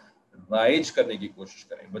اندر رائج کرنے کی کوشش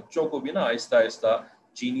کریں. بچوں کو بھی نا آہستہ آہستہ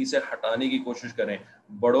چینی سے ہٹانے کی کوشش کریں.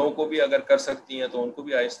 بڑوں کو بھی اگر کر سکتی ہیں تو ان کو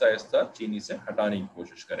بھی آہستہ آہستہ چینی سے ہٹانے کی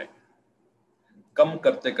کوشش کریں. کم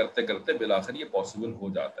کرتے کرتے کرتے بالآخر یہ پاسبل ہو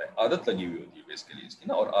جاتا ہے. عادت لگی ہوئی ہوتی ہے اس کے لیے اس کی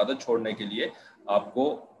نا، اور عادت چھوڑنے کے لیے آپ کو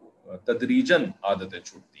تدریجاً عادتیں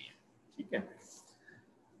چھوٹتی ہیں. ٹھیک ہے،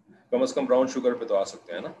 کم از کم براؤن شوگر پہ تو آ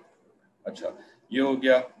سکتے ہیں نا. اچھا، یہ ہو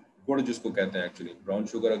گیا گڑ جس کو کہتے ہیں. ایکچولی براؤن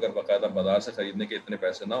شوگر اگر باقاعدہ بازار سے خریدنے کے اتنے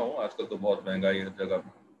پیسے نہ ہوں، آج کل تو بہت مہنگائی ہر جگہ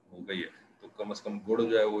ہو گئی ہے، تو کم از کم گڑ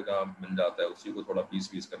جو ہے وہ جہاں مل جاتا ہے اسی کو تھوڑا پیس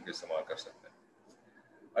کر کے استعمال کر سکتے ہیں.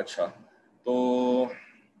 اچھا، تو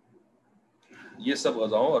یہ سب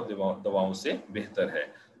غذاؤں اور دواؤں سے بہتر ہے.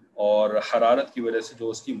 اور حرارت کی وجہ سے جو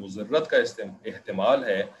اس کی مضرت کا احتمال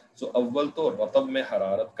ہے، تو اول تو رطب میں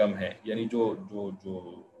حرارت کم ہے، یعنی جو جو جو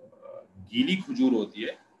گیلی کھجور ہوتی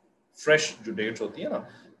ہے، فریش جو ڈیٹس ہوتی ہے نا،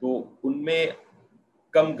 تو ان میں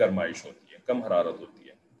کم گرمائش ہوتی ہے، کم حرارت ہوتی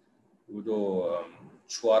ہے. وہ جو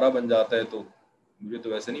چھوارا بن جاتا ہے، تو مجھے تو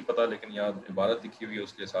ویسے نہیں پتا، لیکن یہاں عبارت لکھی ہوئی ہے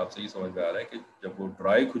اس کے حساب سے یہ سمجھ میں آ رہا ہے کہ جب وہ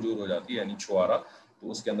ڈرائی کھجور ہو جاتی ہے یعنی چھوارا،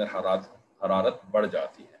 تو اس کے اندر حرارت بڑھ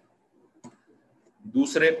جاتی ہے.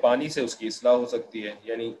 دوسرے، پانی سے اس کی اصلاح ہو سکتی ہے،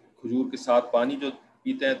 یعنی کھجور کے ساتھ پانی جو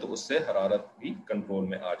پیتے ہیں تو اس سے حرارت بھی کنٹرول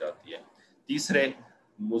میں آ جاتی ہے. تیسرے،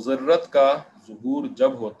 مضرت کا ظہور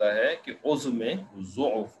جب ہوتا ہے کہ عضو میں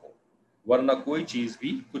ضعف ہو، ورنہ کوئی چیز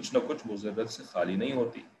بھی کچھ نہ کچھ مضرت سے خالی نہیں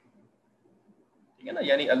ہوتی. ٹھیک ہے نا،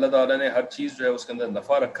 یعنی اللہ تعالیٰ نے ہر چیز جو ہے اس کے اندر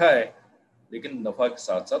نفع رکھا ہے، لیکن نفع کے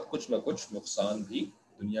ساتھ ساتھ کچھ نہ کچھ نقصان بھی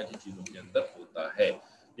دنیا کی چیزوں کے اندر ہوتا ہے.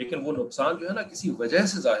 لیکن وہ نقصان جو ہے نا کسی وجہ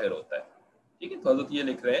سے ظاہر ہوتا ہے. ٹھیک ہے، تو حضرت یہ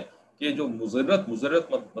لکھ رہے ہیں کہ جو مضرت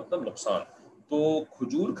مطلب نقصان، تو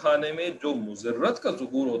کھجور کھانے میں جو مضرت کا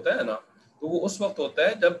ظہور ہوتا ہے نا، تو وہ اس وقت ہوتا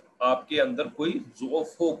ہے جب آپ کے اندر کوئی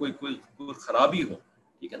ضعف ہو، کوئی خرابی ہو.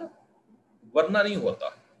 ٹھیک ہے نا، ورنہ نہیں ہوتا.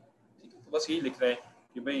 ٹھیک ہے، تو بس یہی لکھ رہے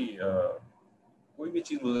ہیں کہ بھئی کوئی بھی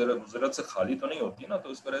چیز مضرت سے خالی تو نہیں ہوتی نا، تو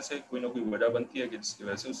اس وجہ سے کوئی نہ کوئی وجہ بنتی ہے کہ جس کی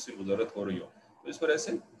وجہ سے اس سے مضرت ہو رہی ہو. تو اس وجہ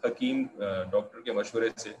سے حکیم ڈاکٹر کے مشورے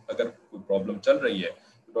سے اگر کوئی پرابلم چل رہی ہے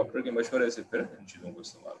تو ڈاکٹر کے مشورے سے پھر ان چیزوں کو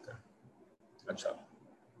استعمال کریں. اچھا،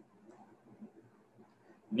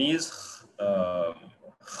 نیز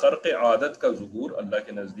خرق عادت کا ظہور اللہ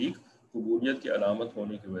کے نزدیک قبولیت کی علامت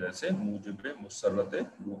ہونے کی وجہ سے موجب مسرت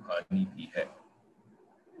روحانی بھی ہے.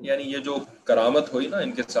 یعنی یہ جو کرامت ہوئی نا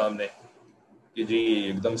ان کے سامنے کہ جی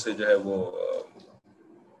ایک دم سے جو ہے وہ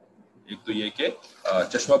ایک تو یہ کہ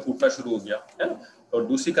چشمہ پھوٹنا شروع ہو گیا ہے نا، اور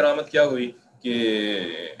دوسری کرامت کیا ہوئی کہ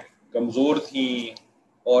کمزور تھیں،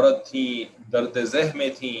 عورت تھیں، درد ذہ میں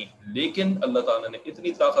تھیں، لیکن اللہ تعالیٰ نے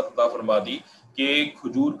اتنی طاقت عطا فرما دی کہ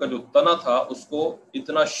کھجور کا جو تنا تھا اس کو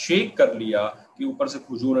اتنا شیک کر لیا کہ اوپر سے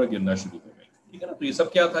کھجوریں گرنا شروع ہو گئی. ٹھیک ہے نا، تو یہ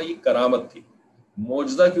سب کیا تھا؟ یہ کرامت تھی.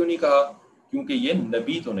 معجزہ کیوں نہیں کہا؟ کیونکہ یہ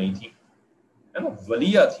نبی تو نہیں تھی، ہے نا،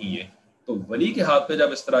 ولیہ تھی یہ. تو ولی کے ہاتھ پہ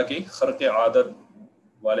جب اس طرح کی خرق عادت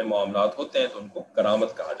والے معاملات ہوتے ہیں تو ان کو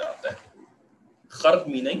کرامت کہا جاتا ہے. خرق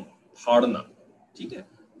میننگ پھاڑنا. ٹھیک ہے،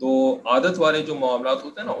 تو عادت والے جو معاملات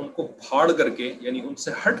ہوتے ہیں نا ان کو پھاڑ کر کے، یعنی ان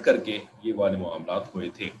سے ہٹ کر کے یہ والے معاملات ہوئے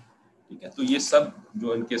تھے. ٹھیک ہے، تو یہ سب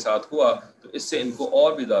جو ان کے ساتھ ہوا تو اس سے ان کو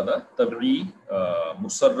اور بھی زیادہ طبعی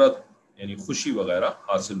مسرت یعنی خوشی وغیرہ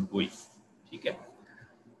حاصل ہوئی. ٹھیک ہے،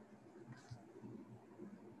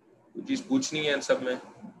 کوئی چیز پوچھنی ہے ان سب میں؟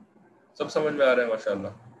 سب سمجھ میں آ رہا ہے ماشاءاللہ؟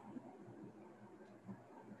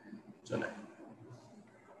 چلیں،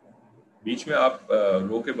 بیچ میں آپ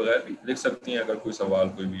رو کے بغیر بھی لکھ سکتی ہیں، اگر کوئی سوال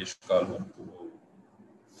کوئی بھی اشکال ہو تو وہ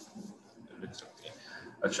لکھ سکتی ہیں.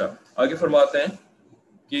 اچھا، آگے فرماتے ہیں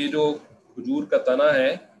کہ جو کھجور کا تنا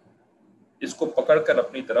ہے اس کو پکڑ کر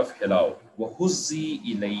اپنی طرف ہلاؤ. وَحُزِّي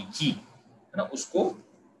إِلَيْكِ، ہے نا، اس کو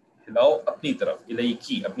ہلاؤ اپنی طرف،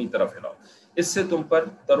 الیکی اپنی طرف ہلاؤ، اس سے تم پر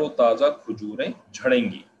تر و تازہ کھجوریں جھڑیں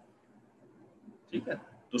گی. ٹھیک ہے،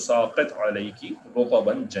 तुसाक़ित अलैकी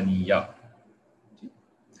रुतबन जनिया,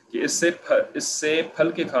 कि इससे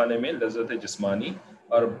फल के खाने में लज्जत जिस्मानी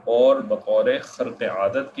और बतौर खर्क़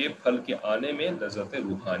आदत के फल के आने में लज्जत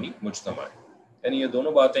रूहानी मुज्तमा है। यानी ये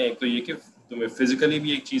दोनों बातें, एक तो ये कि तुम्हें फिजिकली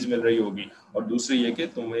भी एक चीज़ मिल रही होगी, और दूसरी ये कि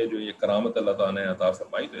तुम्हें जो ये करामत अल्लाह ताला ने अता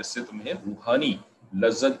फरमाई, तो इससे तुम्हें रूहानी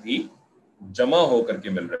लज्जत भी जमा होकर के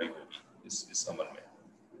मिल रही होगी इस अमल में।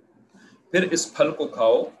 फिर इस फल को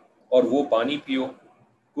खाओ और वो पानी पियो,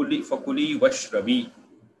 कुली फ़कुली वशरबी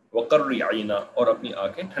वक़र्री आइना, और अपनी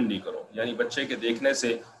आंखें ठंडी करो। यानी बच्चे के देखने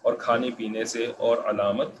से और खाने पीने से और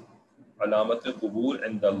अलामत कबूल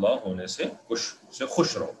इंदल्लाह होने से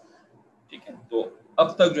खुश रहो। ठीक है, तो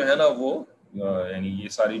अब तक जो है ना वो यानी ये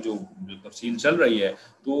सारी जो तफसील चल रही है,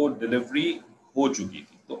 तो डिलीवरी हो चुकी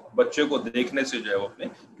थी। तो बच्चे को देखने से जो है वो अपने,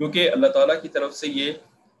 क्योंकि अल्लाह ताला की तरफ से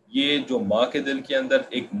ये जो माँ के दिल के अंदर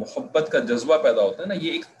एक मोहब्बत का जज्बा पैदा होता है ना,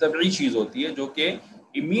 ये एक तबई चीज़ होती है जो कि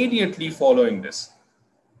इमीडिएटली फॉलोइंग दिस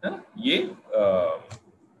है ना, ये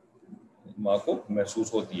माँ को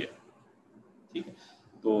महसूस होती है। ठीक है,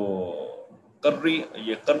 तो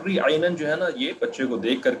कर्री आइनन जो है ना, ये बच्चे को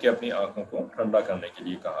देख करके अपनी आंखों को ठंडा करने के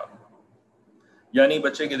लिए कहा, यानी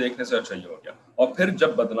बच्चे के देखने से अच्छा ही हो गया। और फिर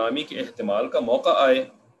जब बदनामी के एहतिमाल का मौका आए,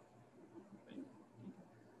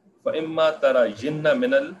 फ़इम्मा तरयिन्न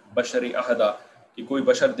मिनल बशरी अहदा, कि कोई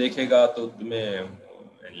बशर देखेगा तो तुम्हें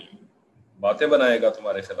यानी बातें बनाएगा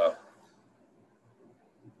तुम्हारे खिलाफ,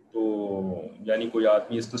 तो यानी कोई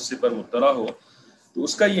आदमी इस तुस्से पर मुब्तला हो, तो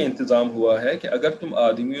उसका ये इंतज़ाम हुआ है कि अगर तुम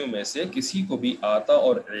आदमियों में से किसी को भी आता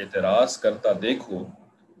और एतराज़ करता देखो,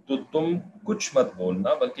 तो तुम कुछ मत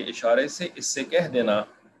बोलना, बल्कि इशारे से इससे कह देना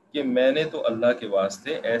कि मैंने तो अल्लाह के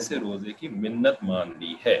वास्ते ऐसे रोज़े की मिन्नत मान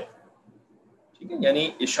ली है। ठीक है, यानी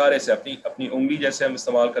इशारे से, अपनी उंगली जैसे हम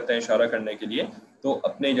इस्तेमाल करते हैं इशारा करने के लिए, तो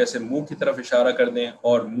अपने जैसे मुंह की तरफ इशारा कर दें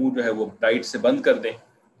और मुंह जो है वो टाइट से बंद कर दें।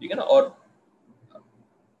 ठीक है ना, और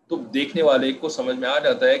तो देखने वाले को समझ में आ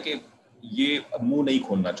जाता है कि ये मुंह नहीं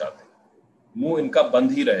खोलना चाहते, मुंह इनका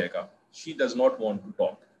बंद ही रहेगा, she does not want to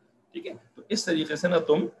talk. ठीक है, तो इस तरीके से ना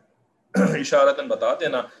तुम इशारतन बता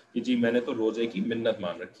देना कि जी मैंने तो रोजे की मिन्नत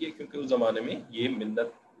मान रखी है, क्योंकि उस जमाने में ये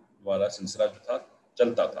मिन्नत वाला सिलसिला जो था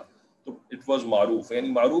चलता था, तो इट वाज मारूफ,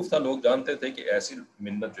 यानी मारूफ था, लोग जानते थे कि ऐसी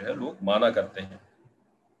मिन्नत जो है लोग माना करते हैं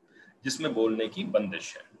जिसमें बोलने की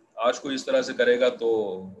बंदिश है। आज कोई इस तरह से करेगा तो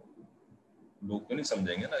लोग तो नहीं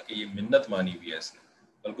समझेंगे ना कि ये मिन्नत मानी हुई है इसने,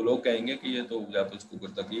 बल्कि लोग कहेंगे कि ये तो या तो इसको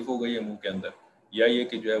कुछ तकलीफ हो गई है मुंह के अंदर, या ये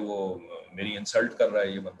कि जो है वो मेरी इंसल्ट कर रहा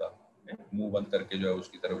है, ये बंदा मुंह बंद करके जो है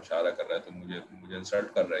उसकी तरफ इशारा कर रहा है, तो मुझे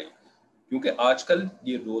इंसल्ट कर रहा है। क्योंकि आजकल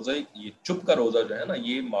ये रोज़ा, ये चुप का रोज़ा जो है ना,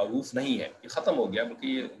 ये मारूफ नहीं है, ये ख़त्म हो गया, क्योंकि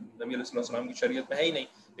ये नबी अलैहि सल्लम की शरीयत में है ही नहीं,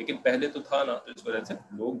 लेकिन पहले तो था ना, तो इस वजह से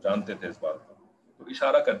लोग जानते थे इस बात को, तो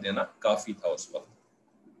इशारा कर देना काफ़ी था उस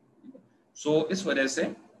वक्त। सो इस वजह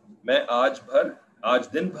से मैं आज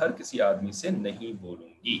दिन भर किसी आदमी से नहीं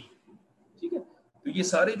बोलूंगी। ठीक है, तो ये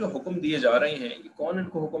सारे जो हुक्म दिए जा रहे हैं, ये कौन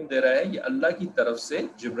इनको हुक्म दे रहा है? ये अल्लाह की तरफ से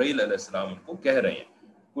जिब्राइल अलैहिस्सलाम उनको कह रहे हैं,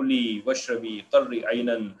 कुली वशरबी कर्री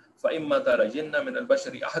आइनन फ़इम्मा तरयिन्न मिनल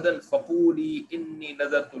बशरी अहदन फ़क़ूली इन्नी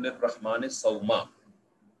नज़रतु लिर्रहमानि सौमा,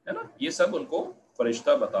 है ना, ये सब उनको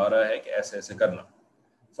फरिश्ता बता रहा है कि ऐसे ऐसे करना।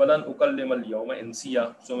 फ़लन उकल्लिमल यौमा इंसिया,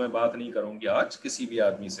 सो मैं बात नहीं करूंगी आज किसी भी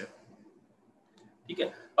आदमी से। ठीक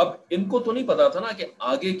है, अब इनको तो नहीं पता था ना कि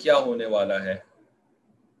आगे क्या होने वाला है,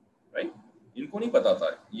 राइट, इनको नहीं पता था,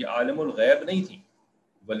 ये आलिमुल गैब नहीं थी।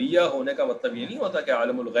 वलिया होने का मतलब ये नहीं होता कि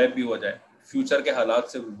आलिमुल गैब भी हो जाए, फ्यूचर के हालात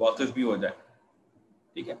से वाकिफ भी हो जाए।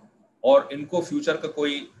 ठीक है, और इनको फ्यूचर का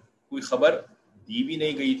कोई खबर दी भी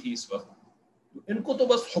नहीं गई थी इस वक्त, तो इनको तो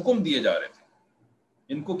बस हुक्म दिए जा रहे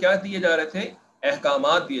थे। इनको क्या दिए जा रहे थे?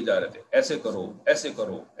 अहकामात दिए जा रहे थे, ऐसे करो ऐसे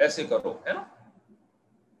करो ऐसे करो, है ना,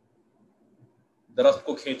 दरख्त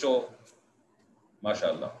को खींचो,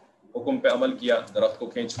 माशाअल्लाह, हुक्म पे अमल किया, दरख्त को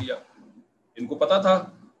खींच लिया। इनको पता था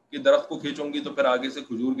कि दरख्त को खींचूंगी तो फिर आगे से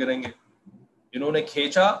खजूर गिरेंगे, इन्होंने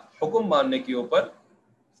खींचा हुक्म मानने के ऊपर,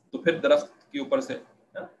 तो फिर दरख्त के ऊपर से,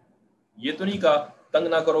 है ना, ये तो नहीं कहा तंग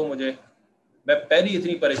ना करो मुझे, मैं पहली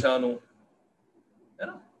इतनी परेशान हूँ, है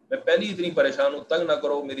ना, मैं पहली इतनी परेशान हूँ, तंग ना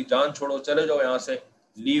करो, मेरी जान छोड़ो, चले जाओ यहाँ से,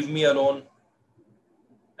 लीव मी अलोन,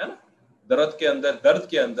 है ना। दर्द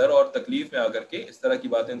के अंदर और तकलीफ में आकर के इस तरह की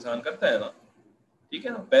बातें इंसान करता है ना, ठीक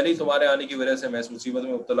है ना, पहले ही तुम्हारे आने की वजह से मैं इस मुसीबत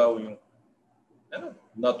में मुब्तला हुई हूँ, है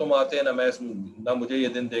ना तुम आते ना मुझे ये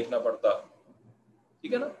दिन देखना पड़ता।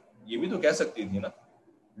 ठीक है ना, ये भी तो कह सकती थी ना,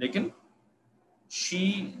 लेकिन शी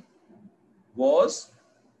वॉज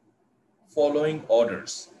फॉलोइंग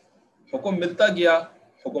ऑर्डर्स, हुक्म मिलता गया,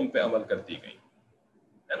 हुक्म पे अमल करती गई,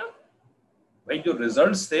 है ना भाई। जो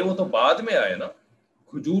रिजल्ट्स थे वो तो बाद में आए ना,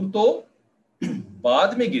 खजूर तो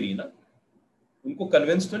बाद में गिरी ना, उनको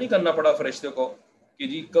कन्विंस तो नहीं करना पड़ा फरिश्ते को कि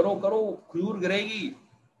जी करो करो खजूर गिरेगी,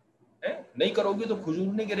 है नहीं करोगी तो खजूर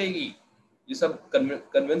नहीं गिरेगी। ये सब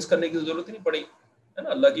कन्विंस करने की जरूरत ही नहीं पड़ी, है ना।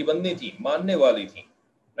 अल्लाह की बंदी थी, मानने वाली थी,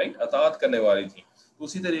 राइट, अताअत करने वाली थी। तो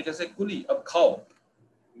उसी तरीके से कुली अब खाओ,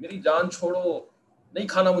 मेरी जान छोड़ो, नहीं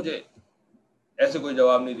खाना मुझे, ऐसे कोई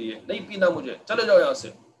जवाब नहीं दिए, नहीं पीना मुझे, चले जाओ यहाँ से,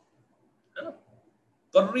 है ना।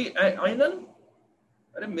 कर्री आइनन,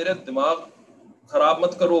 अरे मेरे दिमाग खराब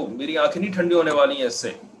मत करो, मेरी आंखें नहीं ठंडी होने वाली हैं इससे,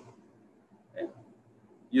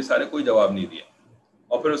 ये सारे कोई जवाब नहीं दिए।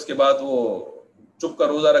 और फिर उसके बाद वो चुप का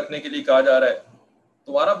रोजा रखने के लिए कहा जा रहा है,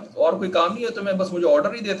 तुम्हारा और कोई काम नहीं है तुम्हें, बस मुझे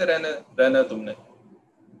ऑर्डर ही देते रहना है तुमने,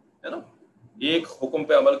 है ना। एक हुक्म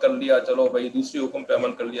पे अमल कर लिया, चलो भाई, दूसरी हुक्म पे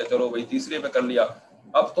अमल कर लिया, चलो भाई, तीसरे पे कर लिया।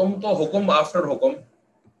 अब तुम तो हुक्म आफ्टर हुक्म,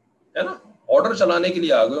 है ना, ऑर्डर चलाने के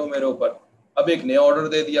लिए आ गए हो मेरे ऊपर। अब एक नया ऑर्डर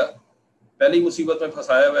दे दिया, पहली मुसीबत में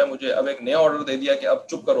फंसाया हुआ है मुझे, अब एक नया ऑर्डर दे दिया कि अब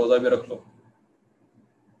चुप का रोजा भी रख लो,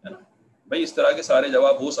 है ना। भाई इस तरह के सारे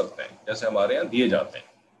जवाब हो सकते हैं जैसे हमारे यहाँ दिए जाते हैं,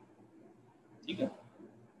 ठीक है,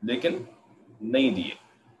 लेकिन नहीं दिए,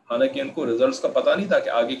 हालांकि इनको रिजल्ट्स का पता नहीं था कि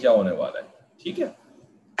आगे क्या होने वाला है, ठीक है।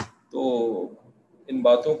 तो इन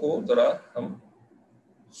बातों को जरा हम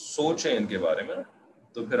सोचें इनके बारे में ना,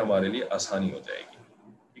 तो फिर हमारे लिए आसानी हो जाएगी,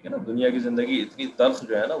 ठीक है ना। दुनिया की ज़िंदगी इतनी तल्ख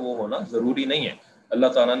जो है ना, वो होना ज़रूरी नहीं है।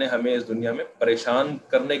 अल्लाह ताला ने हमें इस दुनिया में परेशान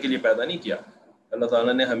करने के लिए पैदा नहीं किया। अल्लाह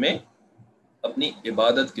ताला ने हमें अपनी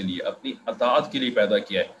इबादत के लिए, अपनी अताअत के लिए पैदा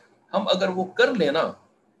किया है। हम अगर वो कर लेना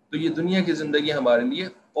तो ये दुनिया की ज़िंदगी हमारे लिए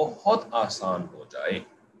बहुत आसान हो जाए,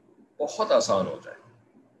 बहुत आसान हो जाए।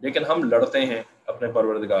 लेकिन हम लड़ते हैं अपने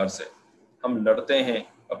परवरदिगार से, हम लड़ते हैं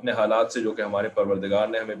अपने हालात से जो कि हमारे परवरदिगार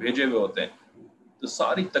ने हमें भेजे हुए होते हैं। तो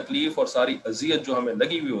सारी तकलीफ और सारी अजियत जो हमें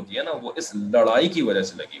लगी हुई होती है ना, वो इस लड़ाई की वजह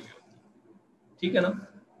से लगी हुई होती है, ठीक है ना।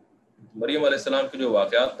 मरियम अलैहिस्सलाम के जो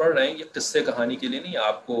वाक़यात पढ़ रहे हैं, ये किस्से कहानी के लिए नहीं,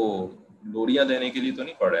 आपको लोरियां देने के लिए तो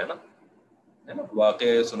नहीं पढ़ रहे हैं ना, है ना।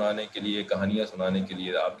 वाक़े सुनाने के लिए, कहानियाँ सुनाने के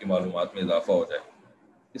लिए, आपकी मालूमात में इजाफा हो जाए,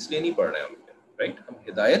 इसलिए नहीं पढ़ रहे हैं हम, राइट। हम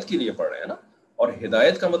हिदायत के लिए पढ़ रहे हैं ना। और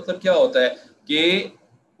हिदायत का मतलब क्या होता है कि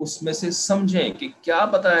उसमें से समझें कि क्या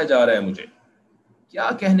बताया जा रहा है मुझे,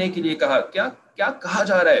 क्या कहने के लिए कहा, क्या क्या कहा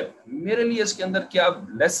जा रहा है मेरे लिए, इसके अंदर क्या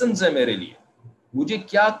लेसन है मेरे लिए, मुझे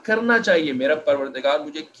क्या करना चाहिए, मेरा परवरदिगार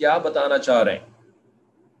मुझे क्या बताना चाह रहे हैं,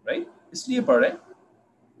 राइट। इसलिए पढ़ रहे हैं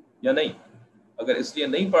या नहीं। अगर इसलिए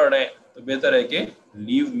नहीं पढ़ रहे हैं तो बेहतर है कि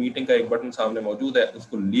लीव मीटिंग का एक बटन सामने मौजूद है,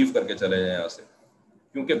 उसको लीव करके चले जाएं यहाँ से,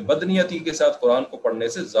 क्योंकि बदनीयती के साथ कुरान को पढ़ने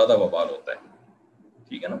से ज़्यादा वबाल होता है,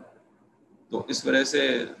 ठीक है ना। तो इस वजह से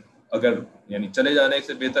अगर यानी चले जाने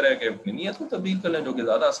से बेहतर है कि अपनी नीयत को तब्दील कर लें, जो कि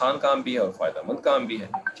ज़्यादा आसान काम भी है और फ़ायदेमंद काम भी है,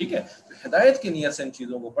 ठीक है। तो हिदायत की नीयत से इन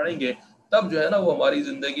चीज़ों को पढ़ेंगे, तब जो है ना वो हमारी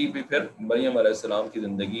ज़िंदगी भी फिर मरियम अलैहिस्सलाम की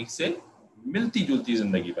ज़िंदगी से मिलती जुलती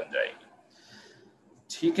ज़िंदगी बन जाएगी,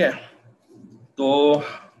 ठीक है। तो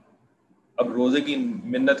अब रोज़े की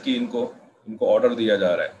मिन्नत की इनको इनको ऑर्डर दिया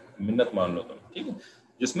जा रहा है, मिन्नत मान लो तुम, ठीक है,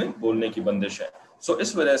 जिसमें बोलने की बंदिश है। सो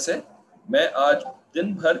इस वजह से मैं आज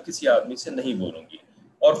दिन भर किसी आदमी से नहीं बोलूंगी,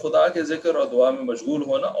 और खुदा के जिक्र और दुआ में मशगूल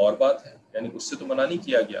होना और बात है, यानी उससे तो मना नहीं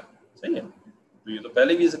किया गया, सही है। तो ये तो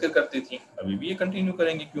पहले भी जिक्र करती थी, अभी भी ये कंटिन्यू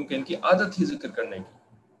करेंगी, क्योंकि इनकी आदत ही जिक्र करने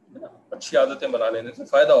की, है ना। अच्छी आदतें बना लेने से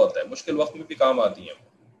फ़ायदा होता है, मुश्किल वक्त में भी काम आती हैं।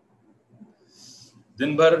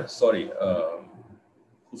 दिन भर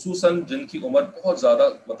खुसूसन जिनकी उम्र बहुत ज़्यादा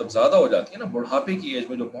मतलब ज़्यादा हो जाती है ना, बुढ़ापे की एज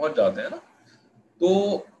में जो पहुंच जाते हैं ना, तो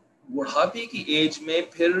बुढ़ापे की एज में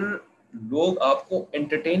फिर लोग आपको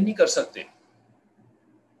एंटरटेन नहीं कर सकते,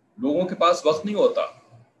 लोगों के पास वक्त नहीं होता,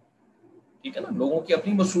 ठीक है ना। लोगों की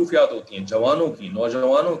अपनी मसरूफियात होती हैं, जवानों की,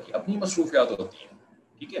 नौजवानों की अपनी मसरूफियात होती हैं,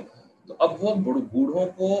 ठीक है। तो अब वो बूढ़ों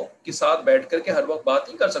को के साथ बैठ करके हर वक्त बात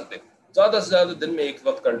नहीं कर सकते, ज़्यादा से ज़्यादा दिन में एक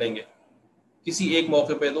वक्त कर लेंगे, किसी एक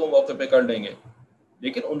मौके पे, दो मौके पे कर लेंगे,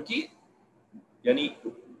 लेकिन उनकी यानी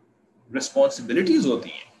रिस्पॉन्सिबिलिटीज होती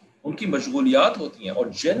हैं, उनकी मशगूलियात होती हैं, और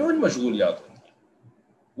जेन्युइन मशगूलियात होती हैं,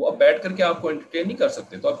 वो अब बैठ करके आपको एंटरटेन नहीं कर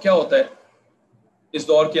सकते। तो अब क्या होता है इस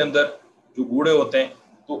दौर के अंदर, जो बूढ़े होते हैं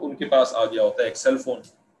तो उनके पास आ गया होता है एक सेल फोन,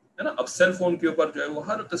 है ना। अब सेल फोन के ऊपर जो है वो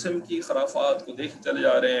हर किस्म की खराफात को देख चले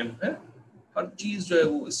जा रहे हैं, है? हर चीज़ जो है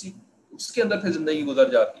वो इसी उसके अंदर फिर ज़िंदगी गुजर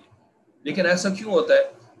जाती है। लेकिन ऐसा क्यों होता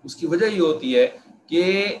है? उसकी वजह ये होती है कि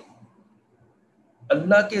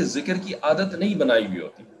अल्लाह के जिक्र की आदत नहीं बनाई हुई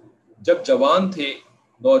होती। जब जवान थे,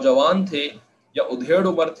 नौजवान थे, या उधेड़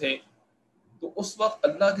उम्र थे, तो उस वक्त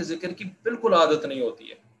अल्लाह के जिक्र की बिल्कुल आदत नहीं होती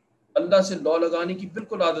है, अल्लाह से लौ लगाने की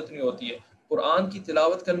बिल्कुल आदत नहीं होती है, कुरान की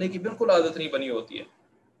तिलावत करने की बिल्कुल आदत नहीं बनी होती है।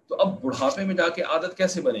 तो अब बुढ़ापे में जाके आदत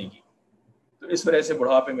कैसे बनेगी? तो इस वजह से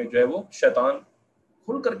बुढ़ापे में जो है वो शैतान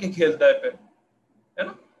खुल करके खेलता है फिर, है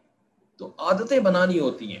ना। तो आदतें बनानी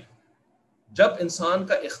होती हैं, جب انسان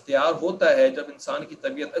کا اختیار ہوتا ہے، جب انسان کی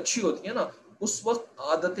طبیعت اچھی ہوتی ہے نا، اس وقت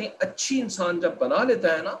عادتیں اچھی انسان جب بنا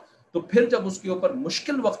لیتا ہے نا، تو پھر جب اس کے اوپر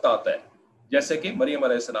مشکل وقت آتا ہے، جیسے کہ مریم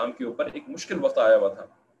علیہ السلام کے اوپر ایک مشکل وقت آیا ہوا تھا،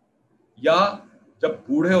 یا جب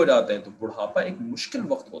بوڑھے ہو جاتے ہیں تو بڑھاپا ایک مشکل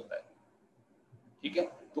وقت ہوتا ہے، ٹھیک ہے،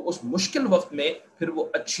 تو اس مشکل وقت میں پھر وہ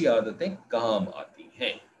اچھی عادتیں کام آتی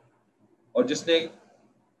ہیں۔ اور جس نے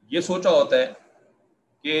یہ سوچا ہوتا ہے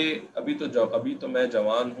کہ ابھی تو میں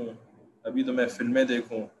جوان ہوں، ابھی تو میں فلمیں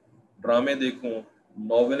دیکھوں، ڈرامے دیکھوں،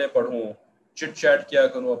 ناولیں پڑھوں، چٹ چیٹ کیا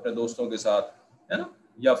کروں اپنے دوستوں کے ساتھ، ہے نا،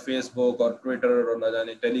 یا فیس بک اور ٹویٹر اور نہ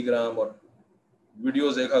جانے ٹیلی گرام اور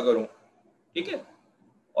ویڈیوز دیکھا کروں، ٹھیک ہے،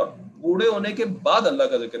 اور بوڑھے ہونے کے بعد اللہ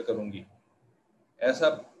کا ذکر کروں گی، ایسا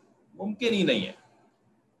ممکن ہی نہیں ہے۔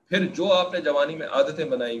 پھر جو آپ نے جوانی میں عادتیں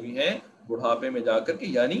بنائی ہوئی ہیں، بڑھاپے میں جا کر کے،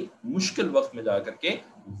 یعنی مشکل وقت میں جا کر کے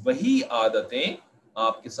وہی عادتیں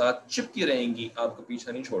آپ کے ساتھ چپکی رہیں گی، آپ کو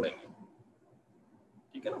پیچھا نہیں چھوڑیں گی،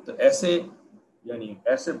 ٹھیک ہے نا۔ تو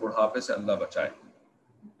ایسے بڑھاپے سے اللہ بچائے،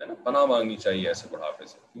 ہے نا، پناہ مانگنی چاہیے ایسے بڑھاپے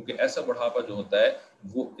سے، کیونکہ ایسا بڑھاپا جو ہوتا ہے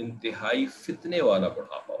وہ انتہائی فتنے والا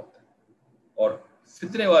بڑھاپا ہوتا ہے، اور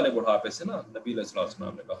فتنے والے بڑھاپے سے نا نبی علیہ الصلوۃ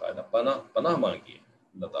والسلام نے باقاعدہ پناہ مانگی ہے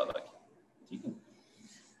اللہ تعالیٰ کی، ٹھیک ہے۔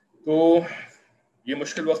 تو یہ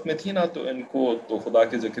مشکل وقت میں تھی نا، تو ان کو تو خدا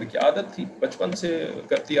کے ذکر کی عادت تھی، بچپن سے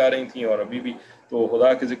کرتی آ رہی تھیں، اور ابھی بھی تو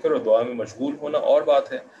خدا کے ذکر اور دعا میں مشغول ہونا اور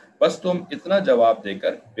بات ہے، بس تم اتنا جواب دے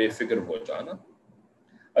کر بے فکر ہو جانا۔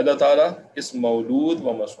 اللہ تعالیٰ اس مولود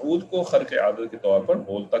و مسعود کو خرق عادت کے طور پر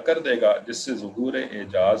بولتا کر دے گا، جس سے ظہور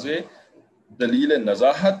اعجاز دلیل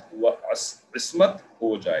نزاحت و عصمت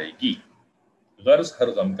ہو جائے گی، غرض ہر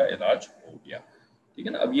غم کا علاج ہو گیا، ٹھیک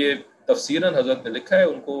ہے نا۔ اب یہ تفسیراً حضرت نے لکھا ہے،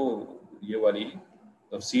 ان کو یہ والی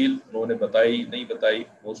تفصیل انہوں نے بتائی نہیں بتائی،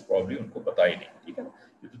 موسٹ پرابلی ان کو بتائی نہیں، ٹھیک ہے نا۔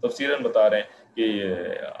 یہ تو تفسیراً بتا رہے ہیں کہ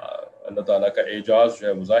اللہ تعالیٰ کا اعجاز جو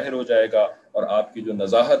ہے وہ ظاہر ہو جائے گا، اور آپ کی جو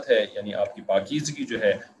نزاحت ہے، یعنی آپ کی پاکیزگی جو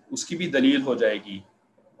ہے، اس کی بھی دلیل ہو جائے گی،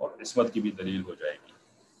 اور عصمت کی بھی دلیل ہو جائے گی،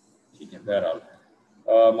 ٹھیک ہے۔ بہرحال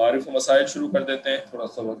معارف و مسائل شروع کر دیتے ہیں، تھوڑا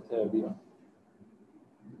سا وقت ہے ابھی،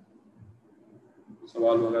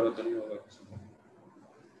 سوال وغیرہ تو نہیں ہوگا کسی کو؟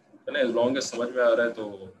 چلیں، ایز لانگ ایز سمجھ میں آ رہا ہے تو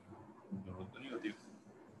ضرورت تو نہیں ہوتی،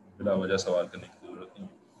 بلا وجہ سوال کرنے کی ضرورت نہیں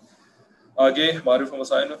ہے۔ آگے معارف و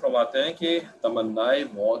مسائل میں فرماتے ہیں کہ تمنائے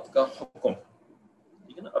موت کا حکم،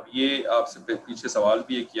 ٹھیک ہے نا۔ اب یہ آپ سے پیچھے سوال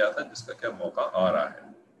بھی یہ کیا تھا جس کا کیا موقع آ رہا ہے،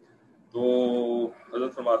 تو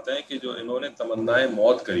حضرت فرماتے ہیں کہ جو انہوں نے تمنائے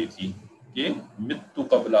موت کری تھی کہ مت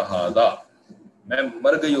قبل ھذا، میں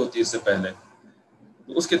مر گئی ہوتی اس سے پہلے،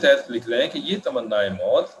 تو اس کے تحت لکھ رہے ہیں کہ یہ تمنائے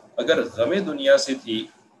موت اگر غم دنیا سے تھی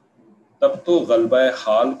تب تو غلبہ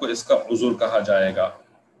حال کو اس کا عذر کہا جائے گا،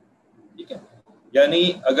 ٹھیک ہے،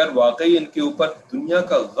 یعنی اگر واقعی ان کے اوپر دنیا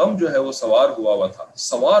کا غم جو ہے وہ سوار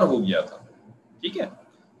ہو گیا تھا، ٹھیک ہے،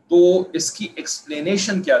 تو اس کی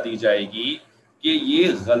ایکسپلینیشن کیا دی جائے گی کہ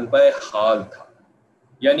یہ غلبہ حال تھا،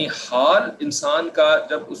 یعنی حال انسان کا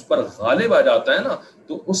جب اس پر غالب آ جاتا ہے نا،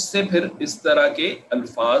 تو اس سے پھر اس طرح کے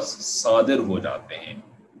الفاظ صادر ہو جاتے ہیں،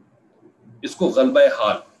 اس کو غلبہ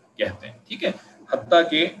حال کہتے ہیں، ٹھیک ہے۔ حتیٰ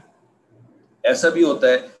کہ ایسا بھی ہوتا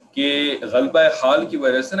ہے کہ غلبہ حال کی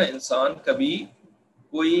وجہ سے نا انسان کبھی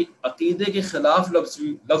کوئی عقیدے کے خلاف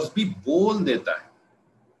لفظ بھی بول دیتا ہے،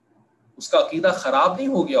 اس کا عقیدہ خراب نہیں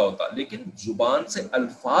ہو گیا ہوتا، لیکن زبان سے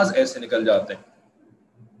الفاظ ایسے نکل جاتے ہیں۔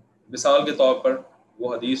 مثال کے طور پر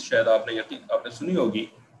وہ حدیث شاید آپ نے سنی ہوگی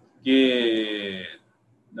کہ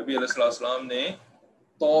نبی علیہ السلام نے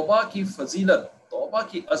توبہ کی فضیلت، توبہ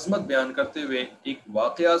کی عظمت بیان کرتے ہوئے ایک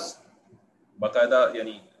واقعہ باقاعدہ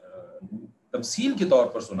یعنی تمثیل کے طور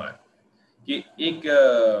پر سنا ہے کہ ایک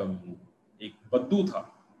بدو تھا،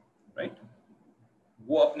 رائٹ،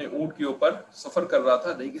 وہ اپنے اونٹ کے اوپر سفر کر رہا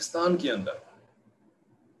تھا ریگستان کے اندر،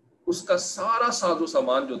 اس کا سارا ساز و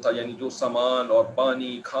سامان جو تھا، یعنی جو سامان اور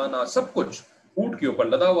پانی کھانا سب کچھ اونٹ کے اوپر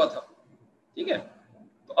لدا ہوا تھا، ٹھیک ہے۔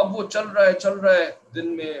 تو اب وہ چل رہا ہے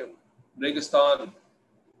دن میں ریگستان،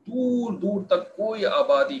 دور دور تک کوئی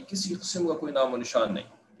آبادی، کسی قسم کا کوئی نام و نشان نہیں،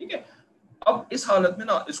 ٹھیک ہے۔ اب اس حالت میں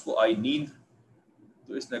نا اس کو آئی نیند،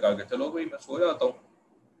 تو اس نے کہا کہ چلو بھائی میں سو جاتا ہوں،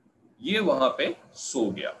 یہ وہاں پہ سو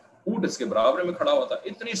گیا، اونٹ اس کے برابر میں کھڑا ہوا تھا۔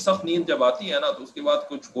 اتنی سخت نیند جب آتی ہے نا تو اس کے بعد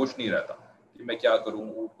کچھ ہوش نہیں رہتا کہ میں کیا کروں،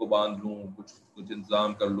 اونٹ کو باندھ لوں، کچھ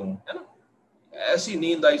انتظام کر لوں، ہے نا، ایسی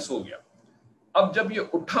نیند آئی، سو گیا۔ اب جب یہ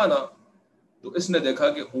اٹھا نا تو اس نے دیکھا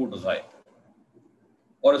کہ اونٹ غائب،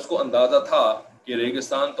 اور اس کو اندازہ تھا کہ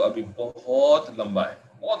ریگستان تو ابھی بہت لمبا ہے،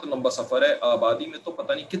 بہت لمبا سفر ہے، آبادی میں تو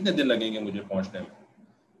پتہ نہیں کتنے دن لگیں گے مجھے پہنچنے میں،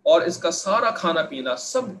 اور اس کا سارا کھانا پینا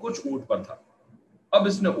سب کچھ اونٹ پر تھا۔ اب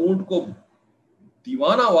اس نے اونٹ کو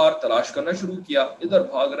دیوانہ وار تلاش کرنا شروع کیا، ادھر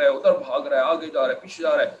بھاگ رہا ہے، ادھر بھاگ رہا ہے، آگے جا رہا ہے، پیچھے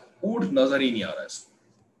جا رہا ہے، اونٹ نظر ہی نہیں آ رہا ہے اس کو۔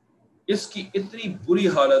 اس کی اتنی بری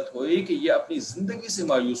حالت ہوئی کہ یہ اپنی زندگی سے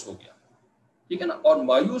مایوس ہو گیا، ٹھیک ہے نا، اور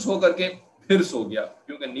مایوس ہو کر کے پھر سو گیا،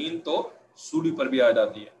 کیونکہ نیند تو سولی پر بھی آ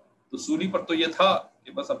جاتی ہے، تو سولی پر تو یہ تھا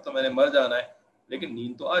کہ بس اب تو میں نے مر جانا ہے، لیکن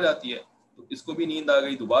نیند تو آ جاتی ہے، تو اس کو بھی نیند آ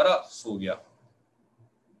گئی، دوبارہ سو گیا۔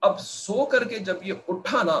 اب سو کر کے جب یہ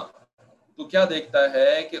اٹھا نا تو کیا دیکھتا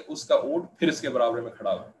ہے کہ اس کا اونٹ پھر اس کے برابر میں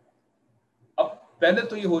کھڑا ہوا۔ اب پہلے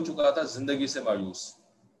تو یہ ہو چکا تھا زندگی سے مایوس،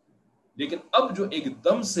 لیکن اب جو ایک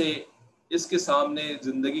دم سے اس کے سامنے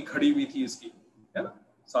زندگی کھڑی ہوئی تھی اس کی، ہے نا،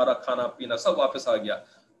 سارا کھانا پینا سب واپس آ گیا،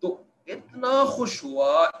 تو اتنا خوش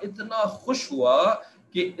ہوا، اتنا خوش ہوا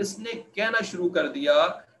کہ اس نے کہنا شروع کر دیا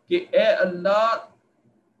کہ اے اللہ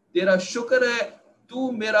تیرا شکر ہے،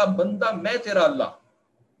 تو میرا بندہ میں تیرا اللہ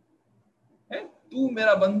ہے، تو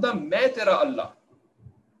میرا بندہ میں تیرا اللہ۔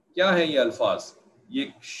 کیا ہے یہ الفاظ؟ یہ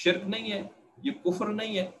شرک نہیں ہے، یہ کفر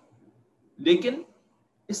نہیں ہے، لیکن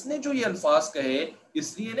اس نے جو یہ الفاظ کہے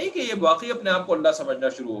اس لیے نہیں کہ یہ واقعی اپنے آپ کو اللہ سمجھنا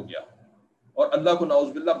شروع ہو گیا اور اللہ کو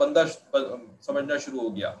نعوذ باللہ بندہ سمجھنا شروع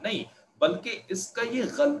ہو گیا، نہیں، بلکہ اس کا یہ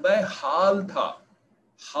غلبہ حال تھا،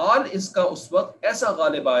 حال اس کا اس وقت ایسا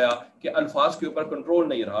غالب آیا کہ الفاظ کے اوپر کنٹرول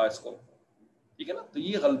نہیں رہا اس کو، ٹھیک ہے نا، تو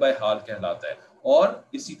یہ غلبہ حال کہلاتا ہے۔ اور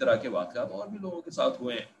اسی طرح کے واقعات اور بھی لوگوں کے ساتھ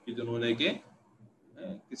ہوئے ہیں کہ جنہوں نے کہ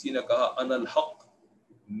کسی نے کہا انا الحق،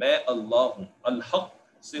 میں اللہ ہوں، الحق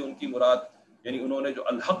سے ان کی مراد، یعنی انہوں نے جو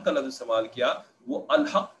الحق کا لفظ استعمال کیا وہ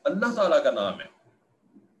الحق اللہ تعالیٰ کا نام ہے،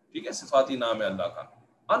 ٹھیک ہے، صفاتی نام ہے اللہ کا،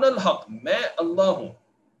 انا الحق میں اللہ ہوں،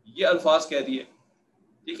 یہ الفاظ کہہ دیے،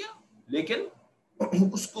 ٹھیک ہے، لیکن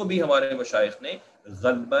اس کو بھی ہمارے مشائخ نے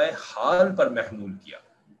غلبہ حال پر محمول کیا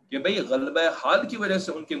کہ بھئی غلبہ حال کی وجہ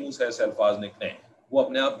سے ان کے منہ سے ایسے الفاظ نکلے ہیں، وہ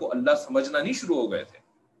اپنے آپ کو اللہ سمجھنا نہیں شروع ہو گئے تھے،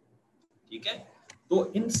 ٹھیک ہے، تو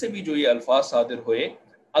ان سے بھی جو یہ الفاظ صادر ہوئے،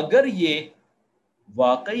 اگر یہ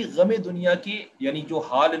واقعی غم دنیا کی، یعنی جو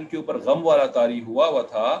حال ان کے اوپر غم والا طاری ہوا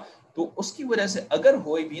تھا، تو اس کی وجہ سے اگر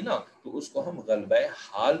ہوئے بھی نا تو اس کو ہم غلبہ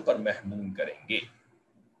حال پر محمول کریں گے،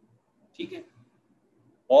 ٹھیک ہے،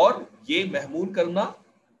 اور یہ محمول کرنا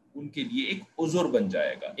ان کے لیے ایک عذر بن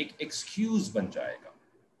جائے گا، ایک ایکسکیوز بن جائے گا،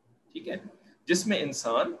 ٹھیک ہے، جس میں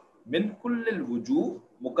انسان من کل الوجوہ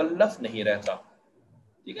مکلف نہیں رہتا،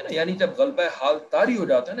 ٹھیک ہے نا، یعنی جب غلبہ حال طاری ہو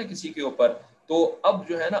جاتا ہے نا کسی کے اوپر، تو اب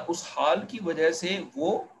جو ہے نا اس حال کی وجہ سے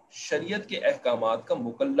وہ شریعت کے احکامات کا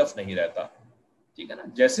مکلف نہیں رہتا، ٹھیک ہے نا،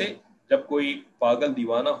 جیسے جب کوئی پاگل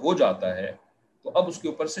دیوانہ ہو جاتا ہے تو اب اس کے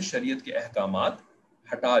اوپر سے شریعت کے احکامات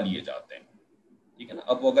ہٹا لیے جاتے ہیں، ٹھیک ہے نا،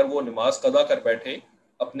 اب اگر وہ نماز قضا کر بیٹھے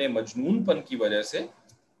اپنے مجنون پن کی وجہ سے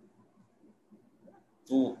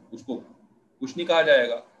تو اس کو کچھ نہیں کہا جائے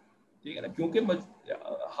گا، ٹھیک ہے نا، کیونکہ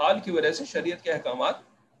حال کی وجہ سے شریعت کے احکامات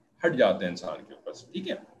ہٹ جاتے ہیں انسان کے اوپر سے، ٹھیک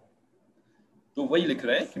ہے، تو وہی لکھ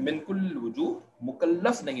رہے ہیں کہ من کل وجوہ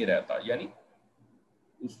مکلف نہیں رہتا، یعنی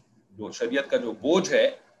اس جو شریعت کا جو بوجھ ہے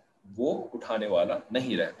وہ اٹھانے والا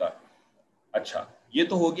نہیں رہتا۔ اچھا، یہ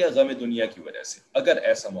تو ہو گیا غم دنیا کی وجہ سے، اگر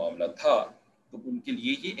ایسا معاملہ تھا تو ان کے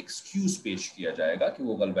لیے یہ ایکسکیوز پیش کیا جائے گا کہ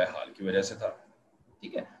وہ غلبہ حال کی وجہ سے تھا،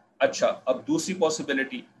 ٹھیک ہے۔ اچھا، اب دوسری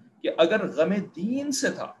پاسبلٹی کہ اگر غم دین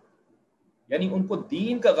سے تھا، یعنی ان کو